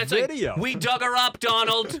Imagine like that's video. like, we dug her up,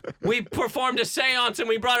 Donald. We performed a seance and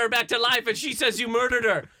we brought her back to life and she says you murdered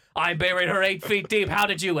her. I buried her 8 feet deep. How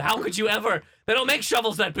could you ever? They don't make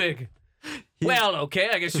shovels that big. Well, okay,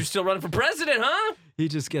 I guess you're still running for president, huh? He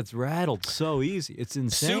just gets rattled so easy. It's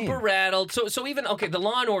insane. Super rattled. So even, okay, the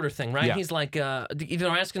Law and Order thing, right? Yeah. He's like, they're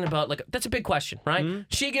asking about, like, that's a big question, right? Mm-hmm.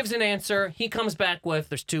 She gives an answer. He comes back with,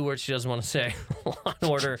 there's 2 words she doesn't want to say. Law and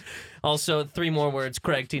Order. Also, 3 more words,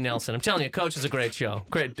 Craig T. Nelson. I'm telling you, Coach is a great show.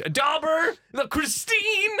 Great. Dauber, the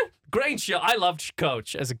Christine. Great show. I loved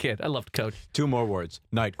Coach as a kid. I loved Coach. 2 more words.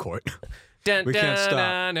 Night court. Dun, We can't dun, stop.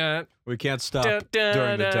 dun, dun. We can't stop Dun, dun,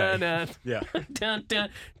 during the dun, day. dun. Yeah. Dun, dun,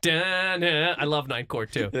 dun, dun. I love Night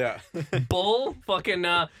Court, too. Yeah. Bull, fucking,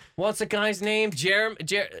 what's the guy's name?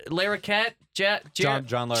 Larroquette? John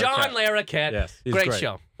Larroquette. John Larroquette. Yes, he's great great.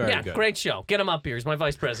 show. Very Yeah, good. great show. Get him up here. He's my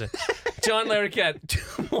vice president. John Larroquette.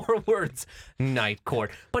 2 more words. Night Court.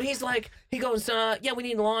 But he's like, he goes, yeah, we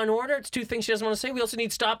need Law and Order. It's 2 things she doesn't want to say. We also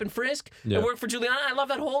need stop and frisk. Yeah. It worked for Giuliani. I love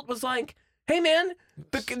that Holt was like, hey, man,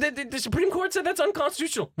 the Supreme Court said that's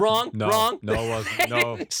unconstitutional. Wrong. No. Wrong. No, it wasn't.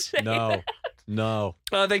 No. They say No. No.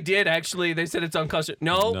 They did actually. They said it's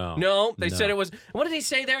unconstitutional. No. They said it was. What did he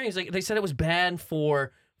say there? He's like, they said it was bad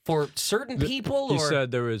for certain people. He or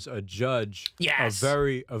said there was a judge, Yes.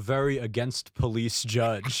 a very against police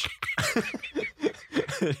judge.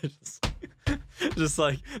 just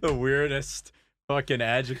like the weirdest fucking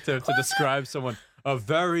adjective to describe someone. A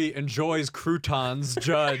very enjoys croutons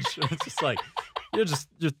judge. It's just like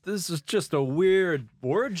this is just a weird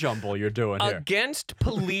word jumble you're doing here. against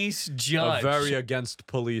police judge. A very against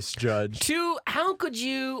police judge. How could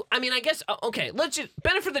you? I mean, I guess okay. Let's just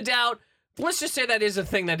benefit of the doubt. Let's just say that is a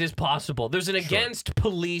thing that is possible. There's an against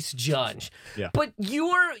police judge. Yeah. But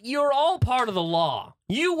you're all part of the law.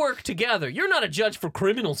 You work together. You're not a judge for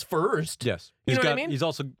criminals first. Yes. You know what I mean? He's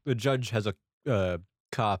also the judge has a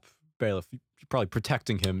cop bailiff probably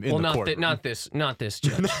protecting him in Well, the courtroom. not this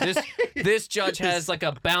judge. This judge has like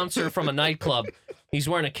a bouncer from a nightclub He's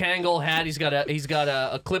wearing a Kangol hat. He's got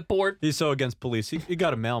a clipboard. He's so against police. He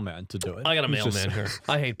got a mailman to do it. I got a He's mailman here.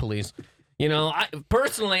 I hate police. You know,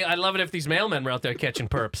 personally, I'd love it if these mailmen were out there catching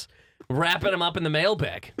perps, wrapping them up in the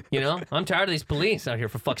mailbag. You know, I'm tired of these police out here,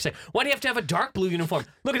 for fuck's sake. Why do you have a dark blue uniform?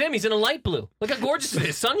 Look at him. He's in a light blue. Look how gorgeous it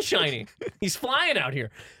is. Sun's shining. He's flying out here.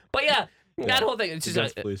 But yeah. That whole thing, it's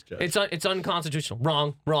just it's unconstitutional.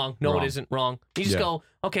 Wrong. No, it isn't wrong. You just go,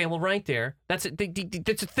 okay, well, right there. That's it.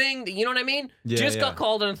 That's a thing. You know what I mean? Yeah, got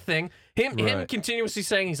called on a thing. Him continuously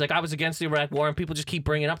saying he's like, I was against the Iraq War, and people just keep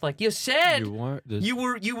bringing it up like, you said you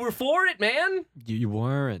were for it, man. You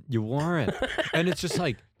weren't. And it's just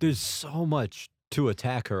like there's so much to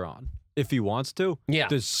attack her on if he wants to. Yeah,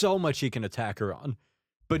 there's so much he can attack her on.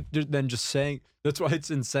 But then just saying, that's why it's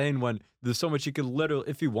insane when there's so much you could literally,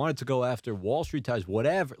 if he wanted to go after Wall Street ties,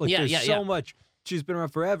 whatever. Like, there's so much. She's been around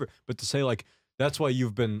forever. But to say, like, that's why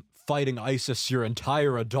you've been fighting ISIS your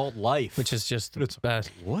entire adult life. Which is just bad.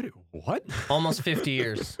 What? Almost 50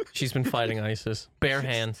 years she's been fighting ISIS. Bare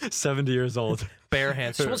hands. 70 years old. Bare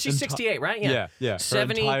hands. Well, she's 68, right? Yeah. Her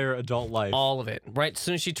 70, entire adult life. All of it. Right? As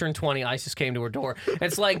soon as she turned 20, ISIS came to her door.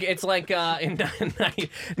 It's like in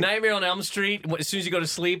Nightmare on Elm Street, as soon as you go to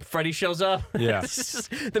sleep, Freddy shows up. Yeah.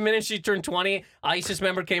 The minute she turned 20, ISIS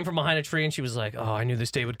member came from behind a tree and she was like, oh, I knew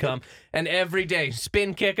this day would come. And every day,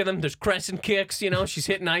 spin kicking them. There's crescent kicks, you know. She's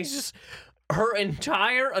hitting ISIS her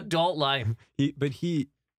entire adult life.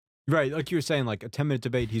 Right, like you were saying, like a 10-minute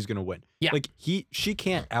debate, he's gonna win. Yeah. Like she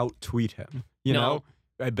can't out-tweet him, you know?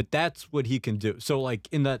 Right, but that's what he can do. So like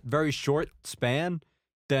in that very short span,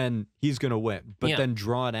 then he's gonna win. But then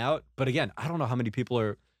drawn out. But again, I don't know how many people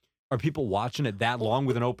are people watching it that long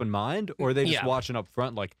with an open mind, or are they just watching up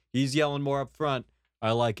front? Like he's yelling more up front.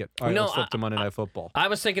 I like it. All right, let's flip to Monday Night Football. I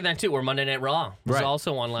was thinking that too. Or Monday Night Raw was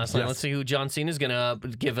also on last night. Let's see who John Cena's gonna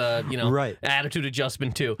give a attitude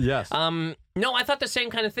adjustment to. Yes. No, I thought the same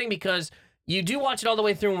kind of thing because you do watch it all the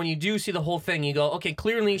way through, and when you do see the whole thing, you go, okay,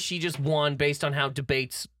 clearly she just won based on how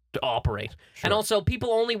debates operate, and also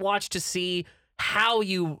people only watch to see how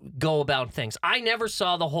you go about things. I never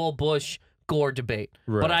saw the whole Bush Gore debate,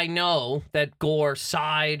 but I know that Gore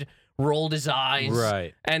sighed, rolled his eyes.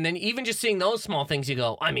 Right. And then even just seeing those small things, you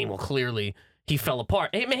go, I mean, well, clearly he fell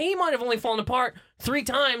apart. He might have only fallen apart 3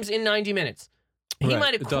 times in 90 minutes. He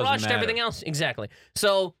might have crushed everything else. Exactly.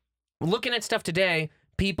 So looking at stuff today,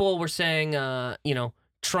 people were saying,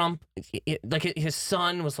 Trump, like his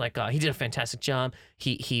son was like, he did a fantastic job.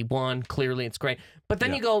 He won. Clearly, it's great. But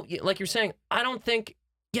then you go, like you're saying, I don't think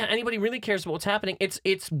anybody really cares about what's happening.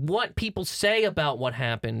 It's what people say about what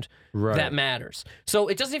happened that matters. So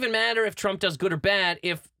it doesn't even matter if Trump does good or bad.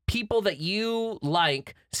 If people that you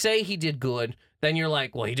like say he did good, then you're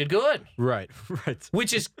like, well, he did good. Right.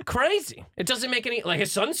 Which is crazy. It doesn't make any, like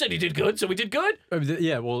his son said he did good, so he did good.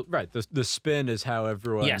 Yeah, well, right. The spin is how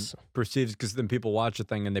everyone perceives, because then people watch a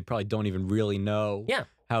thing and they probably don't even really know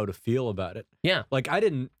how to feel about it. Yeah. Like, I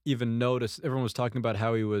didn't even notice, everyone was talking about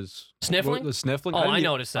how he was... Sniffling? Sniffling. Oh, I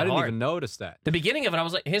noticed that I didn't even notice that. The beginning of it, I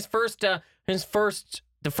was like,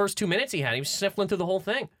 the first 2 minutes he had, he was sniffling through the whole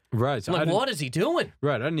thing. Right. So like, what is he doing?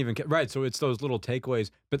 Right. I didn't even... Right. So it's those little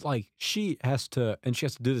takeaways. But, like, she has to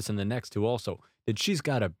do this in the next two also, that she's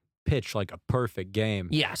got to pitch, like, a perfect game.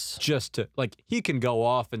 Yes. Just to... Like, he can go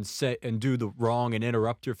off and say and do the wrong and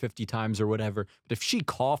interrupt her 50 times or whatever. But if she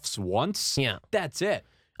coughs once, that's it.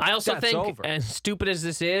 I also That's think, over. as stupid as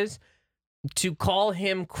this is, to call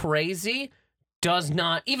him crazy does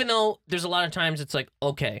not... Even though there's a lot of times it's like,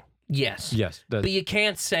 okay... Yes. But you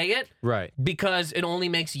can't say it. Right. Because it only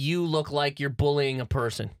makes you look like you're bullying a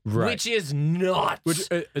person. Right. Which is nuts.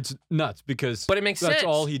 It's nuts because but it makes that's sense.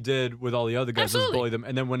 all he did with all the other guys was bully them.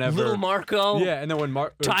 And then whenever... Little Marco. Yeah, and then when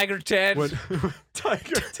Tiger Ted.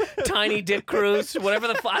 Tiger Ted. Tiny Dick Cruz. Whatever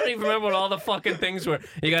the... I don't even remember what all the fucking things were.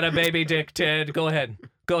 You got a baby dick, Ted. Go ahead.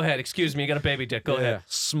 Excuse me, you got a baby dick. Go ahead.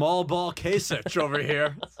 Small ball Kasich over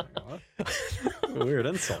here. Weird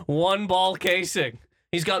insult. One ball casing.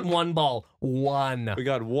 He's got one ball. One. We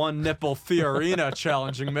got one nipple Fiorina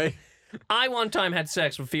challenging me. I one time had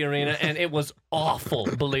sex with Fiorina, and it was awful,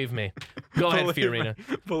 believe me. Go ahead, Fiorina.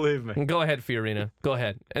 Believe me. Go ahead, Fiorina. Go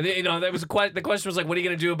ahead. And that was the question was like, what are you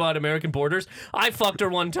going to do about American borders? I fucked her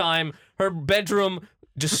one time. Her bedroom,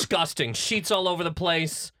 disgusting. Sheets all over the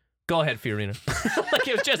place. Go ahead, Fiorina. Like,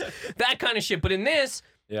 it was just that kind of shit. But in this,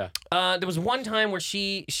 there was one time where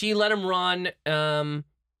she let him run,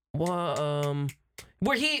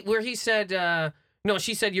 where he said, no,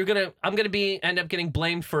 she said, I'm gonna end up getting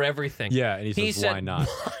blamed for everything. Yeah, and he said, why not?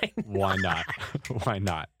 Why not? Why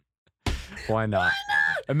not? Why not?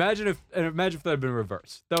 Imagine if that had been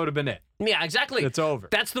reversed. That would have been it. Yeah, exactly. It's over.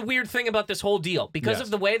 That's the weird thing about this whole deal. Because Yes.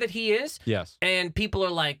 of the way that he is, Yes. and people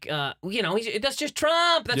are like, that's just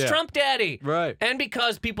Trump. That's Yeah. Trump daddy. Right. And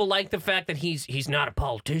because people like the fact that he's not a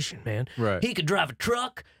politician, man. Right. He could drive a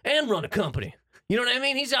truck and run a company. You know what I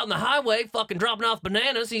mean? He's out on the highway fucking dropping off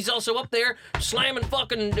bananas. He's also up there slamming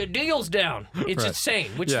fucking deals down. It's Right.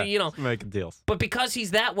 insane, which, Yeah. Making deals. but because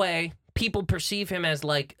he's that way, people perceive him as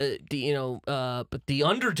like, the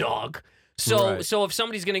underdog. So, Right. so if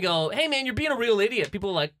somebody's gonna go, hey man, you're being a real idiot, people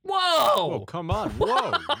are like, whoa, Oh, come on.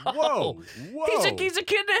 Whoa. Whoa. Whoa. he's a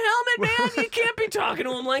kid in a helmet, man. You can't be talking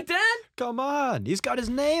to him like that. Come on. He's got his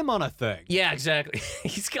name on a thing. Yeah, exactly.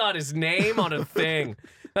 He's got his name on a thing.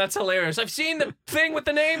 That's hilarious. I've seen the thing with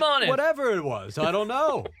the name on it. Whatever it was, I don't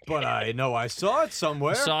know. But I know I saw it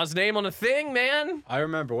somewhere. Saw his name on a thing, man. I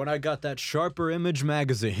remember when I got that Sharper Image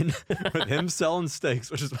magazine with him selling steaks,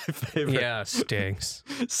 which is my favorite. Yeah, stinks.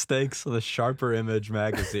 Steaks, the Sharper Image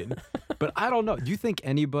magazine. But I don't know. Do you think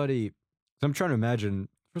anybody... I'm trying to imagine...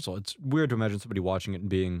 First of all, it's weird to imagine somebody watching it and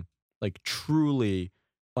being like truly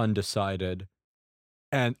undecided.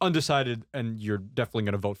 And you're definitely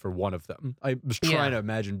going to vote for one of them. I was trying to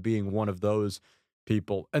imagine being one of those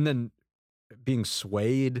people and then being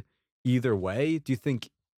swayed either way. Do you think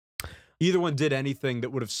either one did anything that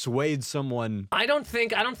would have swayed someone? I don't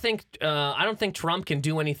think Trump can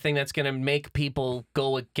do anything that's gonna make people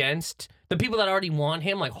go against the people that already want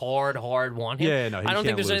him, like hard want him. Yeah, no, I don't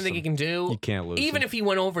think there's anything he can do. You can't lose. Even if he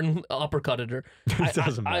went over and uppercutted her. It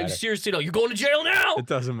doesn't I matter. seriously don't. You're going to jail now. It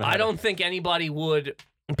doesn't matter. I don't think anybody would.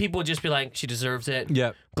 People would just be like, she deserves it.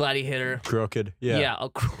 Yeah. Glad he hit her. Crooked. Yeah. Yeah, a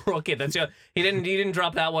crooked. That's he didn't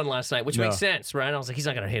drop that one last night, which No. makes sense, right? I was like, he's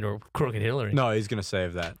not gonna hit her crooked Hillary. No, he's gonna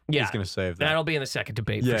save that. Yeah. He's gonna save that. That'll be in the second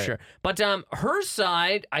debate Yeah. for sure. But her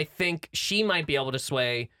side, I think she might be able to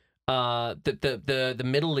sway the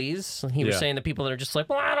Middle East. He was Yeah. saying the people that are just like,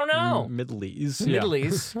 well, I don't know. Middle East. Middle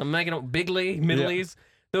East. I'm making it bigly, Middle Yeah. East.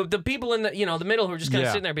 The people in the the middle who are just kind of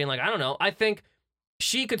Yeah. sitting there being like, I don't know. I think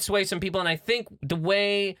she could sway some people, and I think the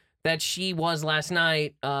way that she was last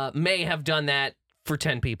night may have done that for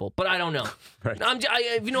 10 people, but I don't know. Right. I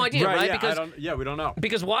have no idea, right? Yeah, we don't know.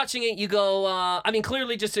 Because watching it, you go, I mean,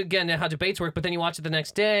 clearly just, again, how debates work, but then you watch it the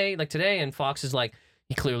next day, like today, and Fox is like,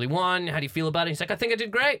 he clearly won. How do you feel about it? He's like, I think I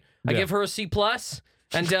did great. I Yeah. give her a C+.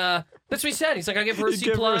 And that's what he said. He's like, I give her a He C+.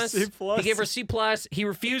 gave her a C+. He gave her a C+. He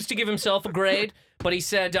refused to give himself a grade, but he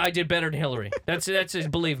said, I did better than Hillary. That's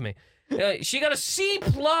believe me. She got a C+.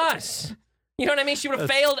 You know what I mean? She would have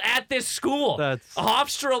failed at this school. That's-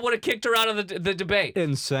 Hofstra would have kicked her out of the debate.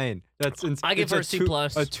 Insane. That's insane. I give her a C+.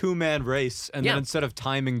 A two-man race, and Yeah. then instead of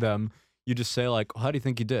timing them, you just say like, "How do you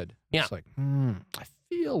think you did?" Yeah. It's like, I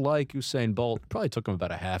feel like Usain Bolt probably took him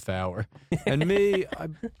about a half hour, and me,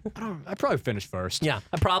 I probably finished first. Yeah,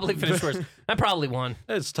 I probably finished first. I probably won.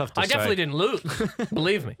 It's tough to I say. definitely didn't lose.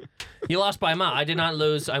 Believe me. You lost by a mile. I did not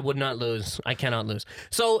lose. I would not lose. I cannot lose.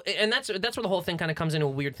 So, and that's where the whole thing kind of comes into a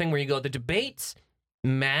weird thing where you go, the debates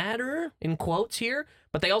matter, in quotes here,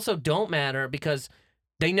 but they also don't matter because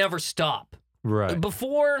they never stop. Right.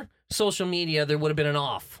 Before social media, there would have been an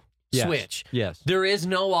off Yes. switch. Yes. There is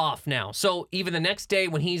no off now. So even the next day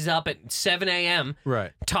when he's up at 7 a.m.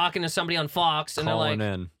 Right. talking to somebody on Fox, and Calling they're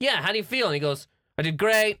like, in. yeah, how do you feel? And he goes, I did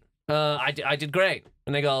great. I did great.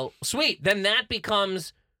 And they go, sweet. Then that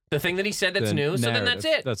becomes the thing that he said that's The new. So then that's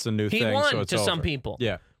narrative. it. That's the new he thing, won so it's to some over. people.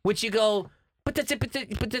 Yeah. Which you go, but that's it.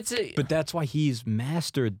 But that's it. But that's why he's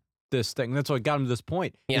mastered this thing. That's what got him to this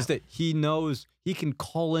point. Yeah. Is that he knows he can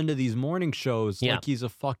call into these morning shows Yeah. like he's a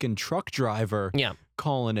fucking truck driver. Yeah.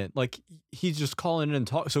 Calling it like he's just calling in and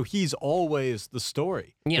talk. So he's always the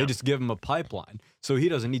story. Yeah. They just give him a pipeline, so he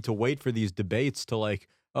doesn't need to wait for these debates to like.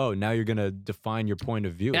 Oh, now you're gonna define your point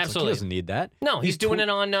of view. It's Absolutely. Like he doesn't need that. No, he's doing it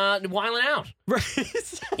on Wildin' Out.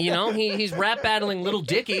 Right. You know, he's rap battling Little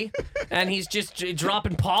Dicky, and he's just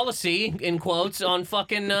dropping policy in quotes on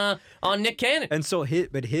fucking on Nick Cannon. And so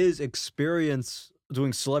his experience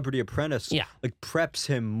doing Celebrity Apprentice, Yeah. like preps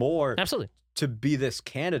him more Absolutely, to be this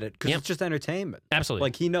candidate because Yep. it's just entertainment. absolutely.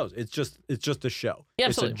 Like he knows it's just a show. Yeah,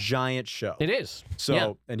 it's a absolutely. giant show. It is. So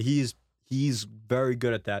Yeah. and he's very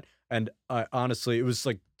good at that. And honestly, it was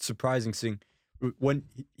like surprising seeing when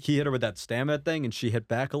he hit her with that stamina thing and she hit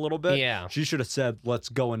back a little bit. Yeah. She should have said, "Let's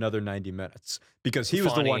go another 90 minutes," because he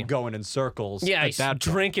was Funny. the one going in circles. Yeah, at he's that point.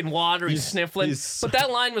 drinking water, he's sniffling. But that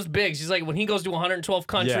line was big. She's like, when he goes to 112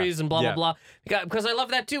 countries and blah, yeah. blah, blah. Because I love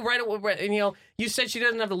that too, right? And, you know, you said she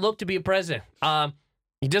doesn't have the look to be a president.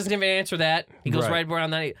 He doesn't even answer that. He goes right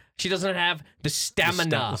around that. She doesn't have the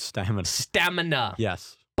stamina. Stamina. Stamina.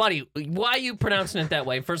 Yes. Buddy, why are you pronouncing it that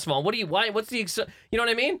way? First of all, what's the, you know what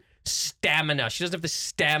I mean? stamina. She doesn't have the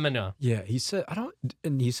stamina. Yeah, he said, I don't,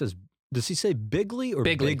 and he says, does he say Bigly or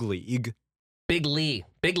Bigly. Big League? Bigly.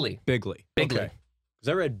 Bigly. Bigly. Okay. Because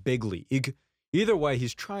I read Big League. Either way,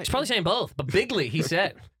 he's trying. He's probably saying both, but Bigly, he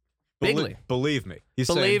said. Bigly. Believe me. He's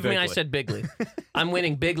Believe saying me, Bigly. I said Bigly. I'm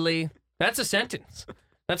winning Bigly. That's a sentence.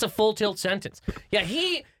 That's a full tilt sentence. Yeah,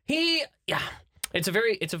 yeah. It's a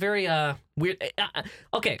very weird.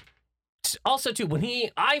 Okay. Also, too,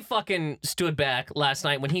 I fucking stood back last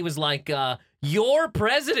night when he was like, "You're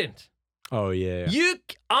president." Oh yeah.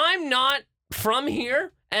 I'm not from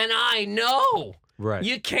here, and I know. Right.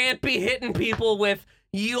 You can't be hitting people with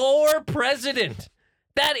 "You're president."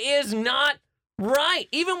 That is not right.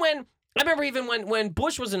 Even when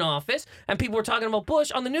Bush was in office and people were talking about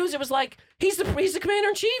Bush on the news, it was like he's the commander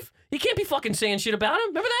in chief. You can't be fucking saying shit about him.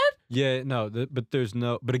 Remember that? Yeah, no,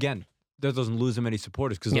 but again, that doesn't lose him any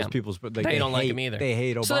supporters because those people, they don't like him either. They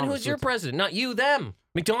hate Obama. So then who's your president? Not you, them.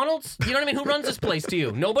 McDonald's? You know what I mean? Who runs this place to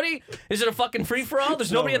you? Nobody? Is it a fucking free-for-all?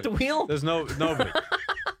 There's nobody at the wheel? There's nobody.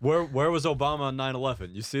 Where was Obama on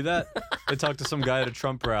 9/11? You see that? They talked to some guy at a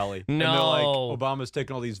Trump rally. No. And they're like, Obama's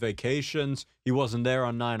taking all these vacations. He wasn't there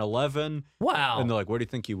on 9/11. Wow. And they're like, where do you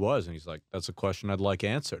think he was? And he's like, that's a question I'd like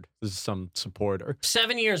answered. This is some supporter.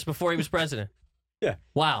 7 years before he was president. Yeah.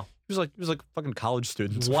 Wow. He was like fucking college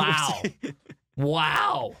students. Wow.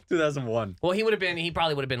 Wow. 2001. Well, he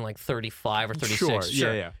probably would have been like 35 or 36.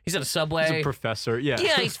 Sure. Yeah. He's at a Subway. He's a professor. Yeah.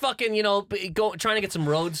 Yeah, he's fucking, trying to get some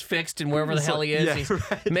roads fixed and wherever the hell he is. Yeah, He's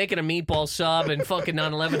right. making a meatball sub and fucking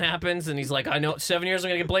 9/11 happens and he's like, I know 7 years I'm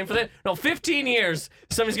going to get blamed for that. No, 15 years.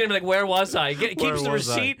 Somebody's going to be like, where was I? Keeps the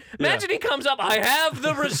receipt. Imagine he comes up, I have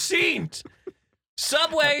the receipt.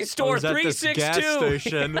 Subway store 362. Gas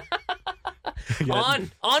station.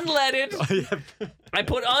 Unleaded. Oh, yeah. I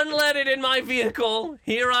put unleaded in my vehicle.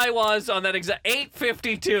 Here I was on that exact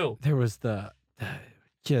 8:52. There was the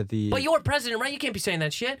But you're president, right? You can't be saying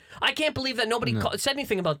that shit. I can't believe that nobody said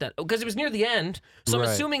anything about that because it was near the end. So I'm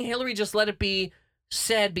assuming Hillary just let it be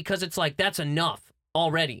said because it's like that's enough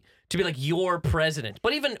already to be like you're president.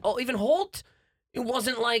 But even Holt, it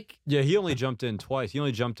wasn't like he only jumped in twice. He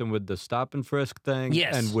only jumped in with the stop and frisk thing,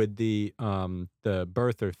 and with the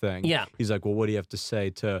birther thing. Yeah, he's like, well, what do you have to say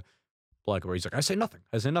to Blackmore? He's like, I say nothing.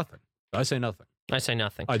 I say nothing. I say nothing. I say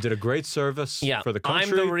nothing. I did a great service for the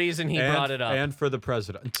country. I'm the reason he brought it up. And for the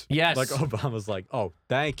president. Yes. Like Obama's like, oh,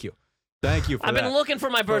 thank you. Thank you for I've been looking for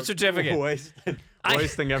my birth certificate.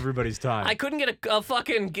 Wasting everybody's time. I couldn't get a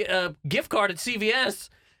fucking gift card at CVS.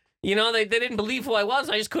 They didn't believe who I was.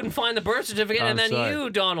 I just couldn't find the birth certificate. And then you,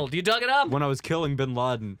 Donald, you dug it up. When I was killing bin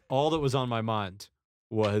Laden, all that was on my mind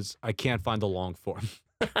was I can't find the long form.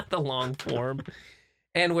 The long form.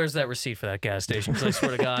 And where's that receipt for that gas station? Because I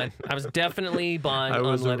swear to God, I was definitely buying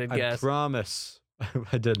unleaded gas. I promise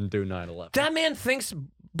I didn't do 9/11. That man thinks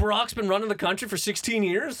Barack's been running the country for 16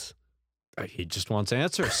 years? He just wants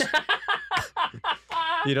answers.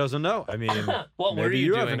 He doesn't know. I mean, what were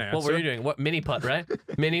you doing? What were you doing? What mini putt, right?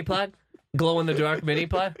 Mini putt? Glow in the dark mini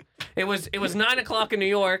putt? It was 9 o'clock in New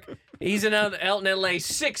York. He's out in LA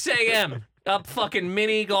 6 a.m. up fucking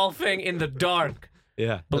mini golfing in the dark.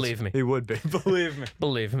 Yeah. Believe me. He would be. Believe me.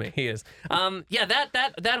 Believe me, he is. Yeah,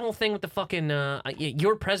 that whole thing with the fucking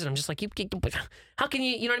you're president. I'm just like, how can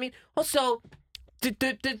you know what I mean? Also,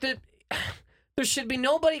 there should be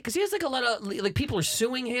nobody because he has like a lot of like people are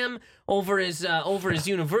suing him over his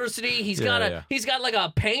university. He's got like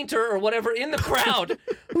a painter or whatever in the crowd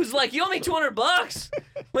who's like, you owe me $200.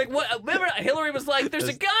 Like what? Remember Hillary was like, there's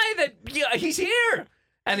a guy that he's here,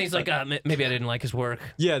 and he's like, maybe I didn't like his work.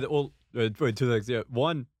 Yeah. Well. Wait, two things. Yeah,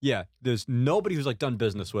 one, there's nobody who's like done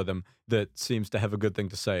business with him that seems to have a good thing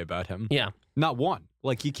to say about him. Yeah. Not one.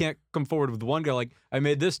 Like, he can't come forward with one guy like, I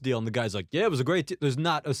made this deal, and the guy's like, yeah, it was a great deal. There's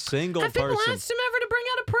not a single person. Have people asked him ever to bring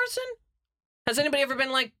out a person? Has anybody ever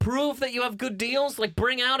been like, prove that you have good deals? Like,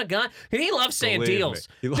 bring out a guy? He loves saying deals.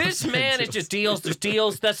 This man is just deals. There's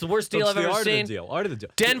deals. That's the worst deal I've ever seen. Art of the deal.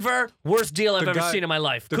 Denver, worst deal I've ever seen in my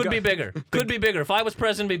life. Could be bigger. Could be bigger. If I was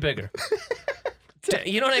president, be bigger.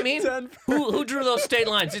 You know what I mean? Who drew those state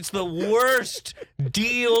lines? It's the worst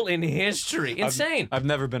deal in history. Insane. I've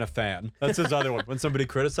never been a fan. That's his other one. When somebody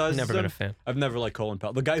criticizes never been a fan. I've never liked Colin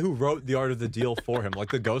Powell. The guy who wrote The Art of the Deal for him,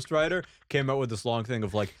 like the ghostwriter, came out with this long thing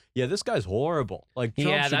of like, yeah, this guy's horrible. Like,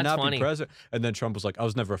 Trump should not be president. And then Trump was like, I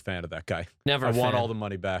was never a fan of that guy. Never I want all the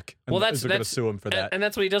money back. And they're going to sue him for that. And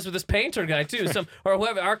that's what he does with this painter guy, too. Or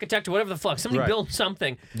whoever, architect or whatever the fuck. Somebody built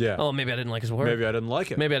something. Yeah. Oh, maybe I didn't like his work. Maybe I didn't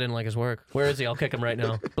like it. Maybe I didn't like his work. Where is he? I'll kick him right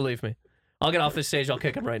now. Believe me. I'll get off this stage. I'll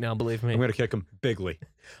kick him right now. Believe me. I'm going to kick him bigly.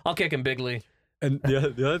 I'll kick him bigly. And the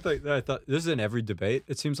other thing that I thought, this is in every debate.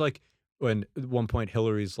 It seems like when at one point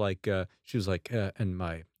Hillary's like, she was like, and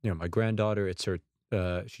my my granddaughter. It's her.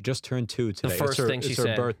 She just turned 2 today. first thing she it's her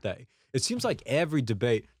said. birthday. It seems like every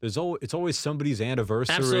debate, it's always somebody's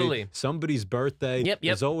anniversary, Absolutely. somebody's birthday. Yep.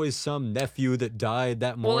 There's always some nephew that died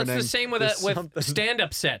that morning. Well, it's the same with There's with something-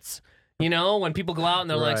 stand-up sets. You know, when people go out and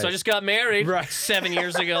they're like, "So I Right. just got married Right. 7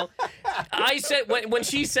 years ago." I said when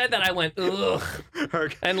she said that, I went, "Ugh,"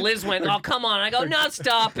 and Liz went, "Oh, come on." I go, "No,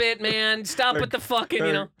 stop it, man. Stop with the fucking,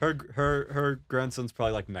 you know." Her grandson's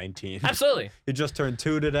probably like 19. Absolutely. He just turned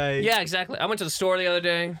 2 today. Yeah, exactly. I went to the store the other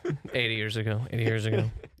day, 80 years ago.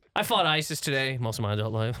 I fought ISIS today, most of my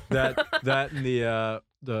adult life. That and the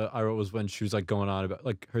I wrote was when she was like going on about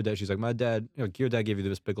like her dad. She's like, my dad, your dad gave you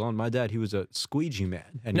this big loan. My dad, he was a squeegee man.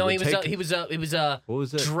 And No, would he was a what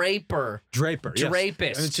was it? draper. Draper, yes.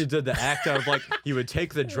 Drapist. And she did the act of like he would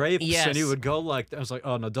take the drapes Yes. and he would go like I was like,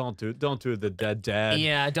 oh no, don't do the dead dad.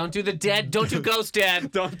 Yeah, don't do ghost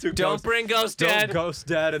dad. Don't bring ghost dad. Don't ghost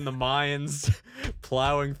dad in the mines,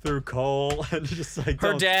 plowing through coal and just like Her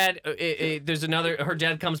don't- dad, her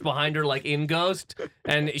dad comes behind her like in Ghost,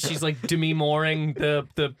 and she's like Demi Mooring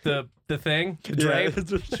the thing, the drape. Yeah,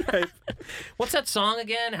 it's a drape. What's that song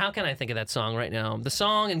again? How can I think of that song right now? The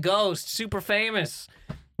song in Ghost, super famous,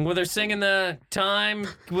 where they're singing the "Time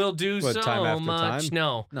Will Do What, So Time After Much." Time?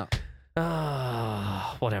 No. No.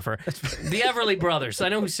 Whatever. The Everly Brothers. I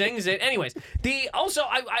know who sings it. Anyways,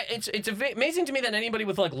 it's amazing to me that anybody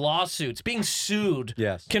with like lawsuits being sued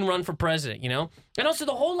Yes. can run for president. You know, and also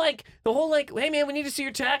the whole hey man, we need to see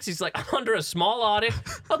your taxes. Like under a small audit.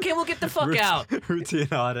 Okay, we'll get the fuck out. Routine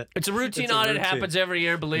audit. It's a routine It's a audit. It routine. happens every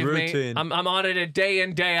year. Believe me. Routine. I'm audited day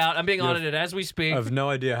in day out. I'm being audited as we speak. I have no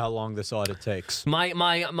idea how long this audit takes. My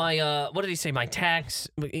what did he say? My tax,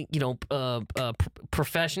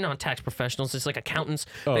 profession, not tax professionals. It's like accountants.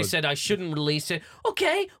 Oh. They said I shouldn't release it.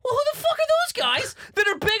 Okay, well, who the fuck are those guys that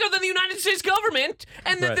are bigger than the United States government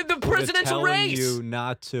and Right. the They're presidential telling race? you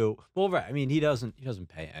not to. Well, right. I mean, he doesn't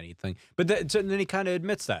pay anything. But then he kind of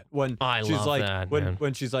admits that when I she's love like that, man.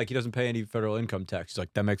 when she's like he doesn't pay any federal income tax. She's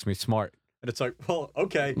like that makes me smart. And it's like, well,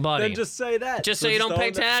 okay, Buddy, then just say that. just say you don't pay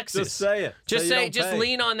own that. taxes. Just say it. Just you don't just pay.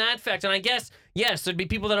 lean on that fact. And I guess, yes, there'd be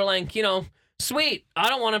people that are like, sweet, I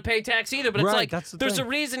don't want to pay tax either. But it's Right, like, that's the there's thing. a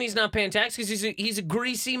reason he's not paying tax because he's a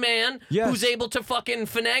greasy man Yes. who's able to fucking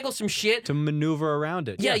finagle some shit. to maneuver around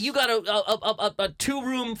it. Yeah, Yes. you got a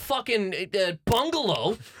 2-room fucking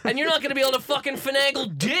bungalow, and you're not going to be able to fucking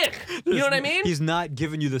finagle dick. You know what I mean? He's not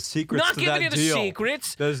giving you the secrets. Not to giving that you the deal.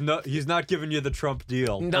 secrets. He's not giving you the Trump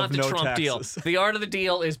deal. Not of the no Trump taxes. deal. The art of the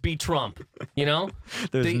deal is be Trump. You know?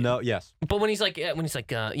 There's yes. But when he's like, yeah,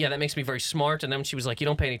 that makes me very smart. And then she was like, you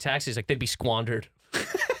don't pay any taxes. Like, they'd be squandered.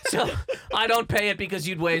 So I don't pay it because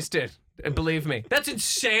you'd waste it. And believe me, that's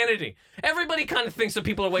insanity. Everybody kind of thinks that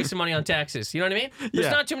people are wasting money on taxes. You know what I mean? There's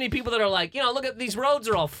Yeah. not too many people that are like, look at these roads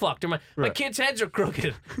are all fucked, or my Right. kids' heads are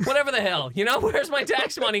crooked. Whatever the hell. Where's my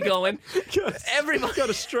tax money going? Everybody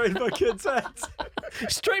Gotta straighten my kid's heads.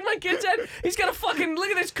 straight my kid's head. He's got a fucking look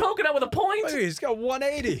at this coconut with a point. Look, he's got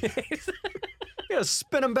 180. You gotta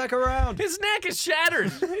spin him back around. His neck is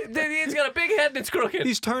shattered. He's got a big head that's crooked.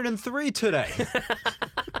 He's turning 3 today.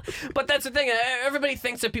 But that's the thing. Everybody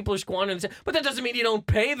thinks that people are squandering, but that doesn't mean you don't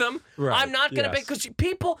pay them. Right, I'm not going to pay yes. because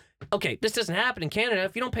people. Okay, this doesn't happen in Canada.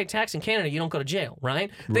 If you don't pay tax in Canada, you don't go to jail,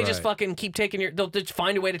 right? They just Right. fucking keep taking they'll just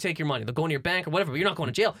find a way to take your money. They'll go into your bank or whatever, but you're not going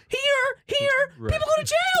to jail. Here, Right. people go to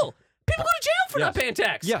jail. People go to jail for not Yes. paying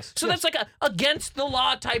tax. Yes, So yes. that's like a against the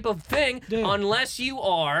law type of thing, Yeah. unless you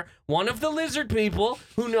are one of the lizard people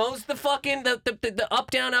who knows the fucking the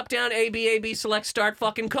up down AB select start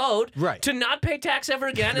fucking code, Right. To not pay tax ever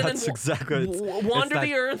again, and That's then exactly wander it's the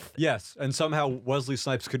that- earth. Yes, and somehow Wesley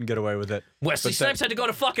Snipes couldn't get away with it. Wesley But Snipes had to go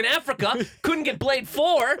to fucking Africa, couldn't get Blade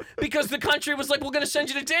 4 because the country was like, we're going to send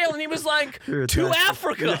you to jail. And he was like, You're a to tax-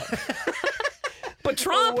 Africa. But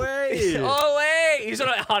Trump, Away. away. He's on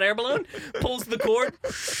a hot air balloon, pulls the cord,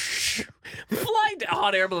 fly down,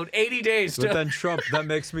 hot air balloon, 80 days. But To, then Trump, that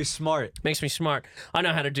makes me smart. makes me smart. I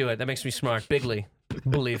know how to do it. That makes me smart. Bigly.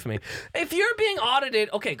 Believe me. If you're being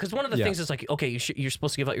audited, okay, because one of the Yeah. things is like, okay, you're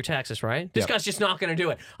supposed to give out your taxes, right? This Yep. guy's just not going to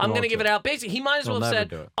do it. I'm Won't going to give do it out. Basically, he might as well He'll have never said,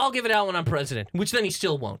 do it. I'll give it out when I'm president, which then he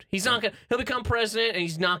still won't. He's not going to, he'll become president and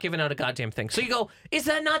he's not giving out a goddamn thing. So you go, is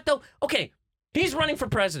that not though? Okay, he's running for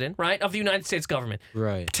president, right, of the United States government.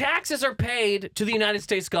 Right. Taxes are paid to the United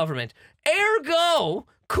States government. Ergo,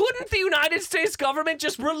 couldn't the United States government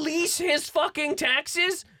just release his fucking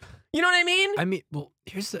taxes? You know what I mean? I mean, well,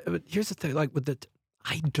 here's the thing. Like with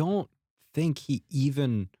I don't think he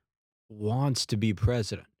even wants to be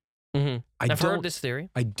president. Mm-hmm. I've don't, heard this theory.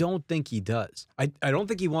 I don't think he does. I don't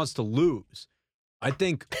think he wants to lose. I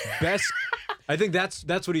think I think that's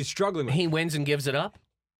what he's struggling with. He wins and gives it up.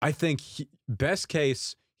 I think best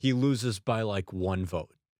case he loses by like 1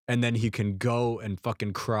 vote. And then he can go and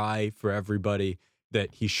fucking cry for everybody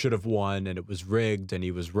that he should have won and it was rigged and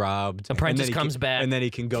he was robbed. Apprentice comes back. And then he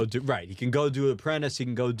can go do, he can go do Apprentice, he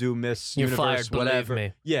can go do Miss You're Universe, fired, whatever.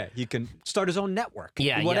 believe me. Yeah, he can start his own network.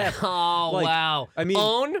 Yeah, whatever. yeah. Oh, Like, wow. I mean,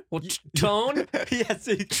 Own? Well, Tone? yes,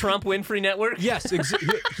 Trump Winfrey Network? yes,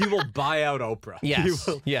 he will buy out Oprah.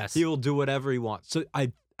 Yes, He will do whatever he wants. So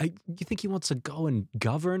you think he wants to go and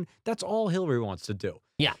govern? That's all Hillary wants to do.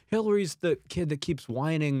 Yeah. Hillary's the kid that keeps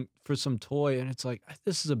whining for some toy, and it's like,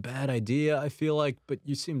 this is a bad idea, I feel like, but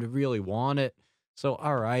you seem to really want it. So,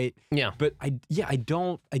 all right. Yeah. But I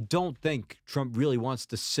don't think Trump really wants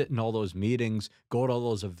to sit in all those meetings, go to all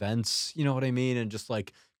those events, you know what I mean, and just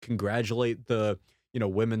like congratulate the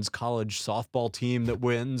women's college softball team that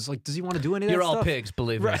wins. Like, does he want to do any of that You're all stuff? pigs,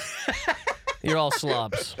 believe me. You're all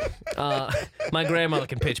slobs. My grandmother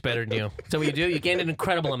can pitch better than you. So what you do, you gained an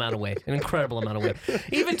incredible amount of weight. An incredible amount of weight.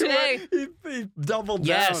 Even today. He doubled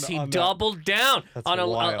down. Yes, he doubled down on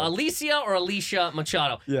wild. Alicia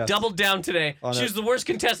Machado. Yes. Doubled down today. She was the worst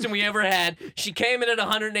contestant we ever had. She came in at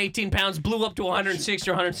 118 pounds, blew up to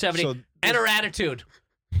 160 or 170. So and her attitude.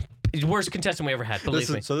 Worst contestant we ever had,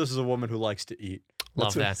 believe me. So this is a woman who likes to eat.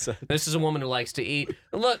 Love that. This is a woman who likes to eat.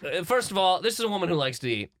 Look, first of all, this is a woman who likes to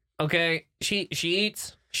eat. Okay, she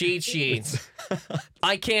eats.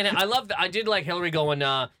 I love that. I did like Hillary going,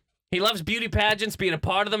 he loves beauty pageants, being a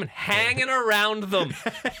part of them, and hanging around them.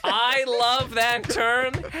 I love that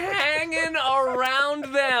term, hanging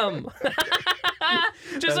around them.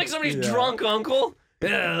 Just like somebody's drunk uncle.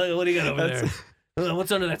 Yeah, what do you got over there?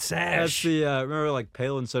 What's under that sash? That's the remember, like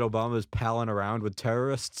Palin said Obama was palling around with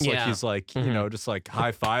terrorists. Like he's like just like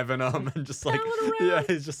high-fiving them and just like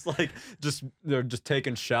he's just like they're just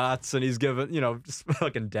taking shots and he's giving just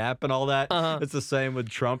fucking dap and all that. It's the same with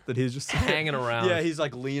Trump, that he's just hanging around. Yeah, he's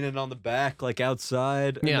like leaning on the back like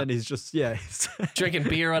outside, and then he's just he's drinking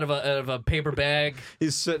beer out of a paper bag.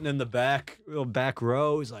 He's sitting in the back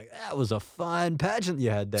row. He's like, that was a fine pageant you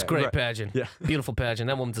had there. It's a great pageant. Yeah, beautiful pageant.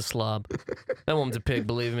 That woman's a slob. That woman's a pig,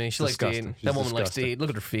 believe me. She likes to eat. That woman likes to eat. Look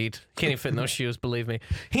at her feet. Can't even fit in those shoes, believe me.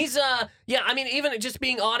 He's, I mean, even just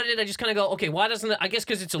being audited, I just kind of go, okay, why doesn't I guess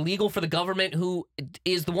because it's illegal for the government, who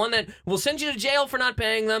is the one that will send you to jail for not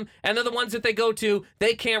paying them, and they're the ones that they go to,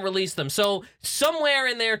 they can't release them. So somewhere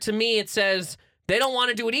in there, to me, it says they don't want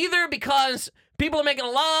to do it either because people are making a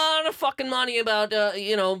lot of fucking money about,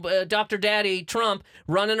 Dr. Daddy Trump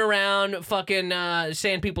running around fucking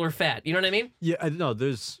saying people are fat. You know what I mean? Yeah, no,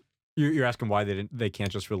 You're asking why they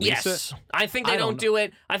can't just release it? Yes. I think they don't do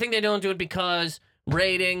it. I think they don't do it because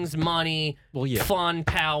ratings, money, fun,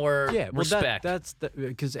 power, respect. That's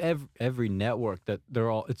because every network that they're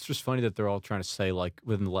all. It's just funny that they're all trying to say, like,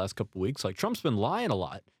 within the last couple of weeks, like, Trump's been lying a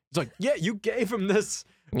lot. It's like, yeah, you gave him this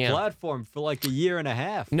platform for like a year and a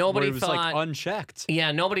half. Nobody where it was thought, like unchecked.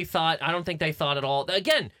 Yeah, nobody thought. I don't think they thought at all.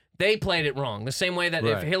 Again, they played it wrong. The same way that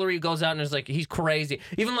if Hillary goes out and is like, he's crazy.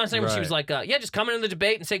 Even last night when she was like, just come in the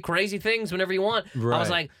debate and say crazy things whenever you want. I was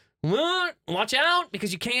like, what? Watch out,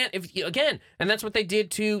 because you can't, and that's what they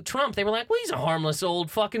did to Trump. They were like, well, he's a harmless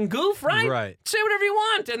old fucking goof, right? Right. Say whatever you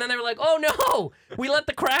want. And then they were like, oh no, we let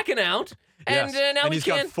the Kraken out. And now and we he's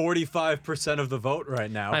got 45% of the vote right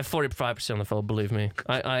now. I have 45% of the vote, believe me.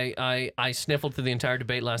 I sniffled through the entire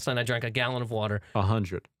debate last night. I drank a gallon of water.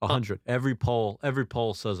 100. Every poll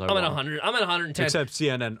says I'm at 100. I'm at 110. Except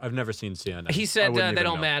CNN. I've never seen CNN. He said they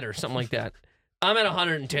don't matter, something like that. I'm at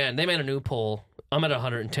 110. They made a new poll. I'm at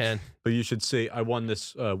 110. But you should see, I won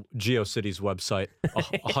this GeoCities website,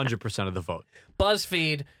 100% of the vote.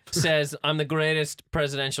 BuzzFeed says I'm the greatest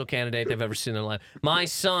presidential candidate they've ever seen in their life. My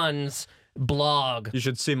son's blog. You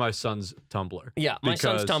should see my son's Tumblr. Yeah, my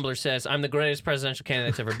son's Tumblr says I'm the greatest presidential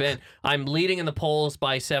candidate that's ever been. I'm leading in the polls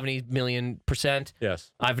by 70 million%.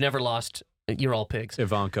 Yes. I've never lost. You're all pigs.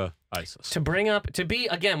 Ivanka, ISIS. To be,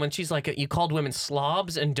 again, when she's like, you called women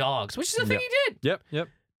slobs and dogs, which is the thing he did. Yep.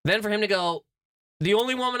 Then for him to go, the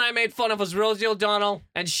only woman I made fun of was Rosie O'Donnell,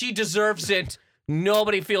 and she deserves it.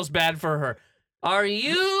 Nobody feels bad for her. Are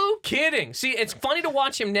you kidding? See, it's funny to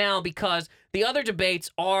watch him now because the other debates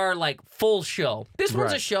are like full show. This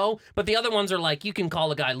one's a show, but the other ones are like, you can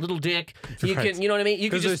call a guy little dick. You can, you know what I mean?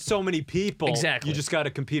 Because there's so many people. Exactly. You just got to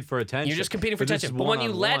compete for attention. You're just competing for attention. But when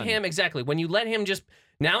you let him, when you let him just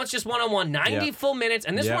Now it's just one-on-one, 90 full minutes,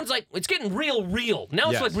 and this one's like, it's getting real.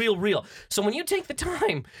 Now it's like real. So when you take the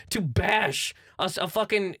time to bash a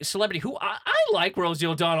fucking celebrity who I like, Rosie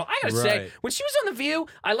O'Donnell, I gotta say, when she was on The View,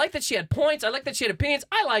 I like that she had points, I like that she had opinions,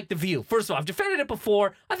 I like The View. First of all, I've defended it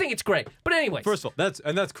before, I think it's great. But anyways. First of all,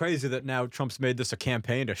 that's crazy that now Trump's made this a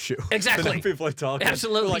campaign issue. Exactly. So now people are talking.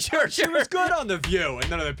 Absolutely, like, she was good on The View, and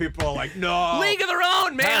none of the people are like, no. League of their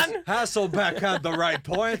own, man. Hasselbeck had the right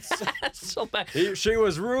points. Hasselbeck. She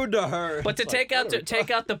was rude to her. But to take out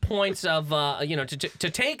the points of to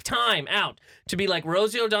take time out to be like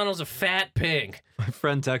Rosie O'Donnell's a fat pig. My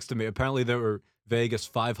friend texted me. Apparently there were Vegas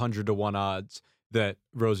 500-1 odds that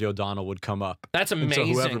Rosie O'Donnell would come up. That's amazing.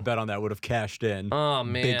 And so whoever bet on that would have cashed in. Oh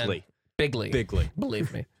man, bigly.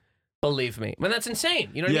 Believe me. But that's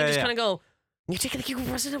insane. You know what I mean? Just kind of go.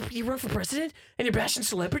 You run for president and you're bashing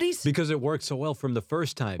celebrities? Because it worked so well from the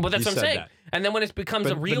first time. Well, that's what I'm saying. That. And then when it becomes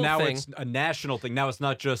a real thing. But now thing. It's a national thing. Now it's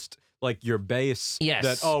not just like your base. Yes.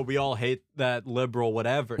 That, oh, we all hate that liberal,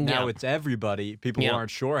 whatever. Now it's everybody. People who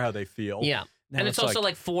aren't sure how they feel. Yeah. Now and it's also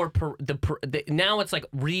like for now it's like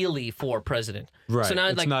really for president. Right. So now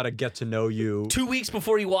it's not a get to know you. 2 weeks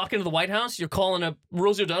before you walk into the White House, you're calling a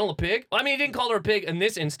Rosie O'Donnell a pig. Well, I mean, he didn't call her a pig in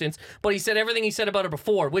this instance, but he said everything he said about her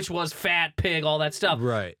before, which was fat pig, all that stuff.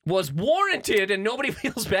 Right. Was warranted, and nobody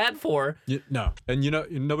feels bad for her. No, and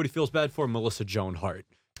nobody feels bad for Melissa Joan Hart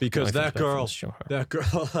because that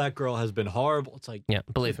girl has been horrible. It's like,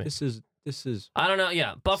 believe me, this is. I don't know.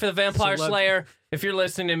 Yeah, Buffy the Vampire Slayer. If you're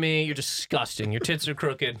listening to me, you're disgusting. Your tits are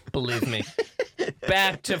crooked. Believe me.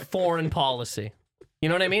 Back to foreign policy. You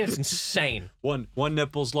know what I mean? It's insane. One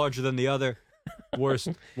nipple's larger than the other. Worst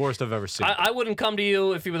I've ever seen. I wouldn't come to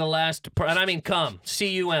you if you were the last. And I mean, come.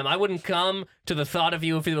 C-U-M. I wouldn't come to the thought of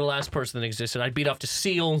you if you were the last person that existed. I'd beat off to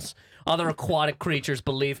seals, other aquatic creatures.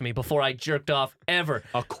 Believe me, before I jerked off ever.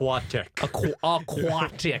 Aquatic.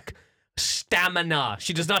 Aquatic. Stamina.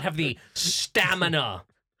 She does not have the stamina.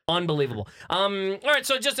 Unbelievable. All right,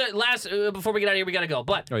 so just last before we get out of here, we gotta go.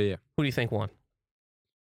 But who do you think won?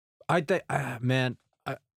 I think, man,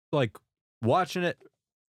 like watching it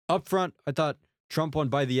up front. I thought Trump won.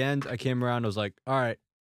 By the end, I came around. I was like, all right,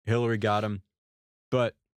 Hillary got him.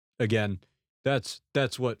 But again, that's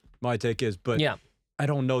what my take is. But I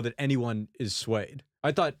don't know that anyone is swayed.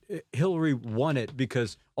 I thought Hillary won it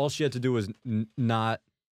because all she had to do was not.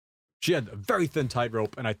 She had a very thin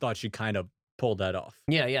tightrope, and I thought she kind of pulled that off.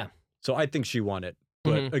 Yeah. So I think she won it.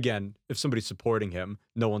 But again, if somebody's supporting him,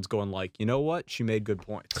 no one's going like, you know what? She made good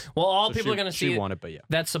points. Well, people are going to see she won it, but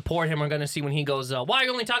that support him are going to see when he goes, why are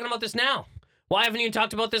you only talking about this now? Why haven't you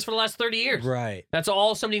talked about this for the last 30 years? Right. That's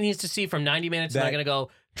all somebody needs to see from 90 minutes. And they're going to go,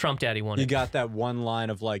 Trump daddy won it. You got that one line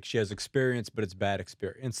of like, she has experience, but it's bad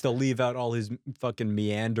experience. They'll leave out all his fucking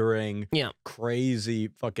meandering, crazy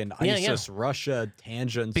fucking ISIS, Russia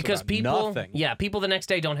tangents. Because people, nothing. People the next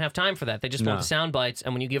day don't have time for that. They just want the sound bites.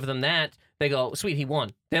 And when you give them that, they go, sweet, he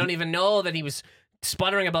won. They don't even know that he was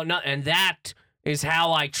sputtering about nothing. And that is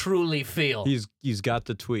how I truly feel. He's got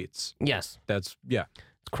the tweets. Yes. It's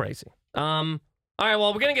crazy. All right,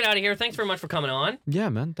 well, we're going to get out of here. Thanks very much for coming on. Yeah,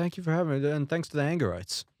 man. Thank you for having me. And thanks to the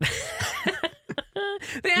Angerites.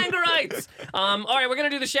 The Angerites! All right, we're going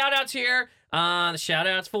to do the shout-outs here. The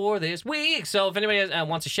shout-outs for this week. So if anybody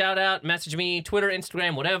wants a shout-out, message me, Twitter,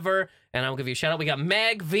 Instagram, whatever, and I'll give you a shout-out. We got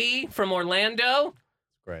Mag V from Orlando.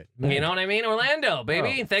 Great. You know what I mean? Orlando,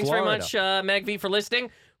 baby. Thanks Florida. very much, Mag V, for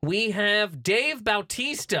listening. We have Dave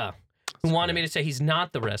Bautista, who wanted me to say he's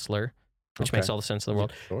not the wrestler. Which makes all the sense in the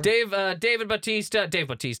world. Sure. Dave Bautista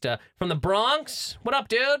from the Bronx. What up,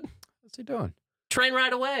 dude? What's he doing? Train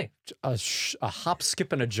right away. A hop,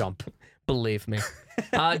 skip, and a jump. Believe me.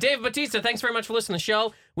 Dave Bautista, thanks very much for listening to the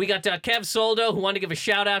show. We got Kev Soldo, who wanted to give a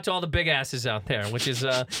shout out to all the big asses out there, which is,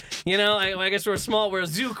 I guess we're a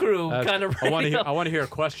zoo crew kind of. I want to hear a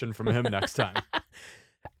question from him next time.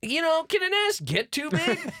 Can an ass get too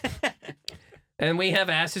big? And we have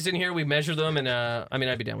asses in here. We measure them, and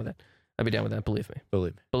I'd be down with that. Believe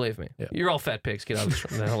me. Yeah. You're all fat pigs. Get out of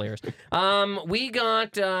this room. That's hilarious. We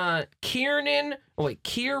got Kieran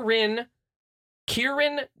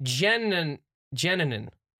Jenninen.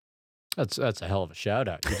 That's a hell of a shout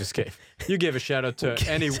out. You gave a shout out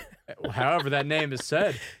to however that name is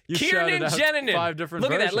said. You Kieran Jenninen. 5 different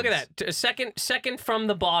versions. Look at that. Second from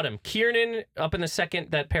the bottom. Kieran up in the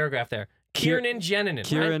second, that paragraph there. Kieran Jenninen.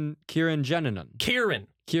 Kieran Jenninen. Kieran.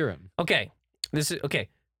 Okay. Okay.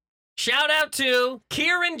 Shout out to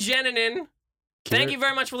Kieran Jenninen. Thank you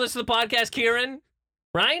very much for listening to the podcast, Kieran.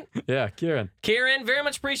 Right? Yeah, Kieran. Kieran, very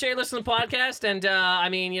much appreciate you listening to the podcast. And,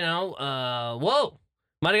 whoa.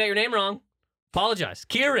 Might have got your name wrong. Apologize.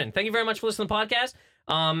 Kieran, thank you very much for listening to the podcast.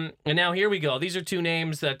 And now here we go. These are two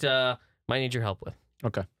names that might need your help with.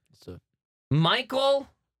 Okay. So Michael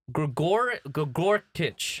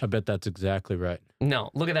Grigorkic. I bet that's exactly right. No,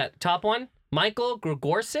 look at that. Top one. Michael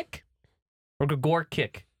Grigorsic or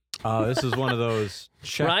Grigorkic. This is one of those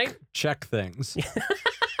Right? check things.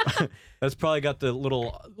 That's probably got the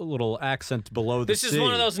little accent below the This is C.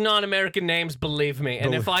 one of those non-American names, believe me.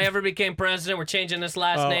 And if I ever became president, we're changing this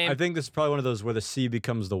last name. I think this is probably one of those where the C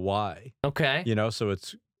becomes the Y. Okay. You know, so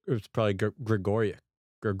it's probably Gregoria.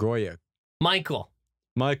 Michael.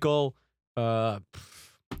 Michael,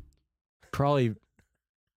 probably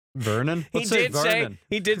Vernon. Let's say Vernon.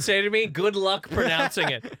 He did say to me, "Good luck pronouncing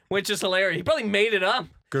it," which is hilarious. He probably made it up.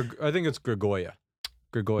 I think it's Gregoria.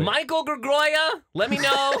 Michael Gregoria, let me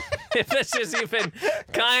know if this is even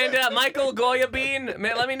kind of Michael Goya Bean.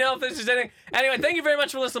 Let me know if this is anything. Anyway, thank you very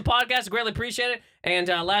much for listening to the podcast. I greatly appreciate it. And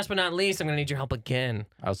last but not least, I'm going to need your help again.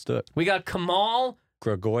 Let's do it. We got Kamal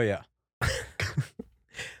Gregoria.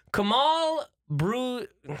 Kamal Brew.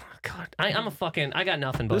 God, I'm a fucking. I got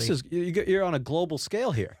nothing, buddy. You're on a global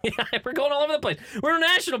scale here. Yeah, we're going all over the place. We're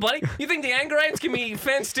national, buddy. You think the Angarites can be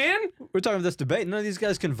fenced in? We're talking about this debate. None of these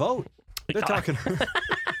guys can vote. They're talking.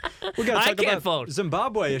 We got to talk about vote.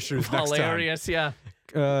 Zimbabwe issues next time. Hilarious, yeah.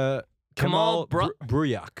 Kamal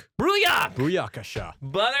Brujak. Brujak.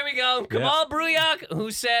 But there we go. Kamal Brujak,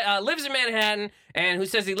 who lives in Manhattan and who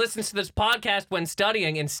says he listens to this podcast when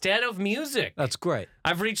studying instead of music. That's great.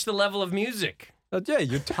 I've reached the level of music. Yeah,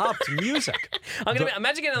 you topped music.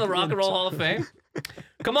 Imagine getting in the Rock and Roll Hall of Fame.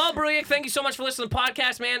 Kamal Brujak, thank you so much for listening to the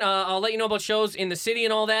podcast, man. I'll let you know about shows in the city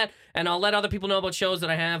and all that, and I'll let other people know about shows that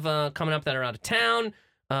I have coming up that are out of town.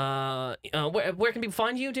 Where can people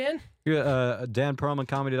find you, Dan?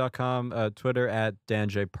 DanPerlmanComedy.com, Twitter at Dan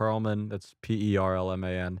J. Perlman. That's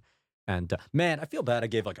Perlman. And man, I feel bad I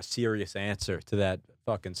gave like a serious answer to that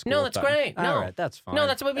fucking school. No, that's time. great. No. All right, that's fine. No,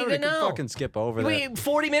 that's what we did now. Fucking skip over that. Wait,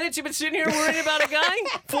 40 minutes you've been sitting here worrying about a guy?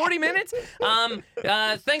 40 minutes?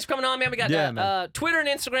 Thanks for coming on, man. We got Twitter and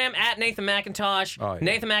Instagram at Nathan McIntosh,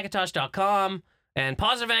 NathanMcIntosh.com. And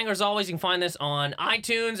Positive Anger, as always, you can find this on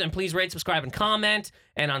iTunes. And please rate, subscribe, and comment.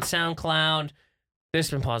 And on SoundCloud. This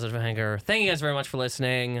has been Positive Anger. Thank you guys very much for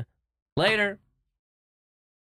listening. Later.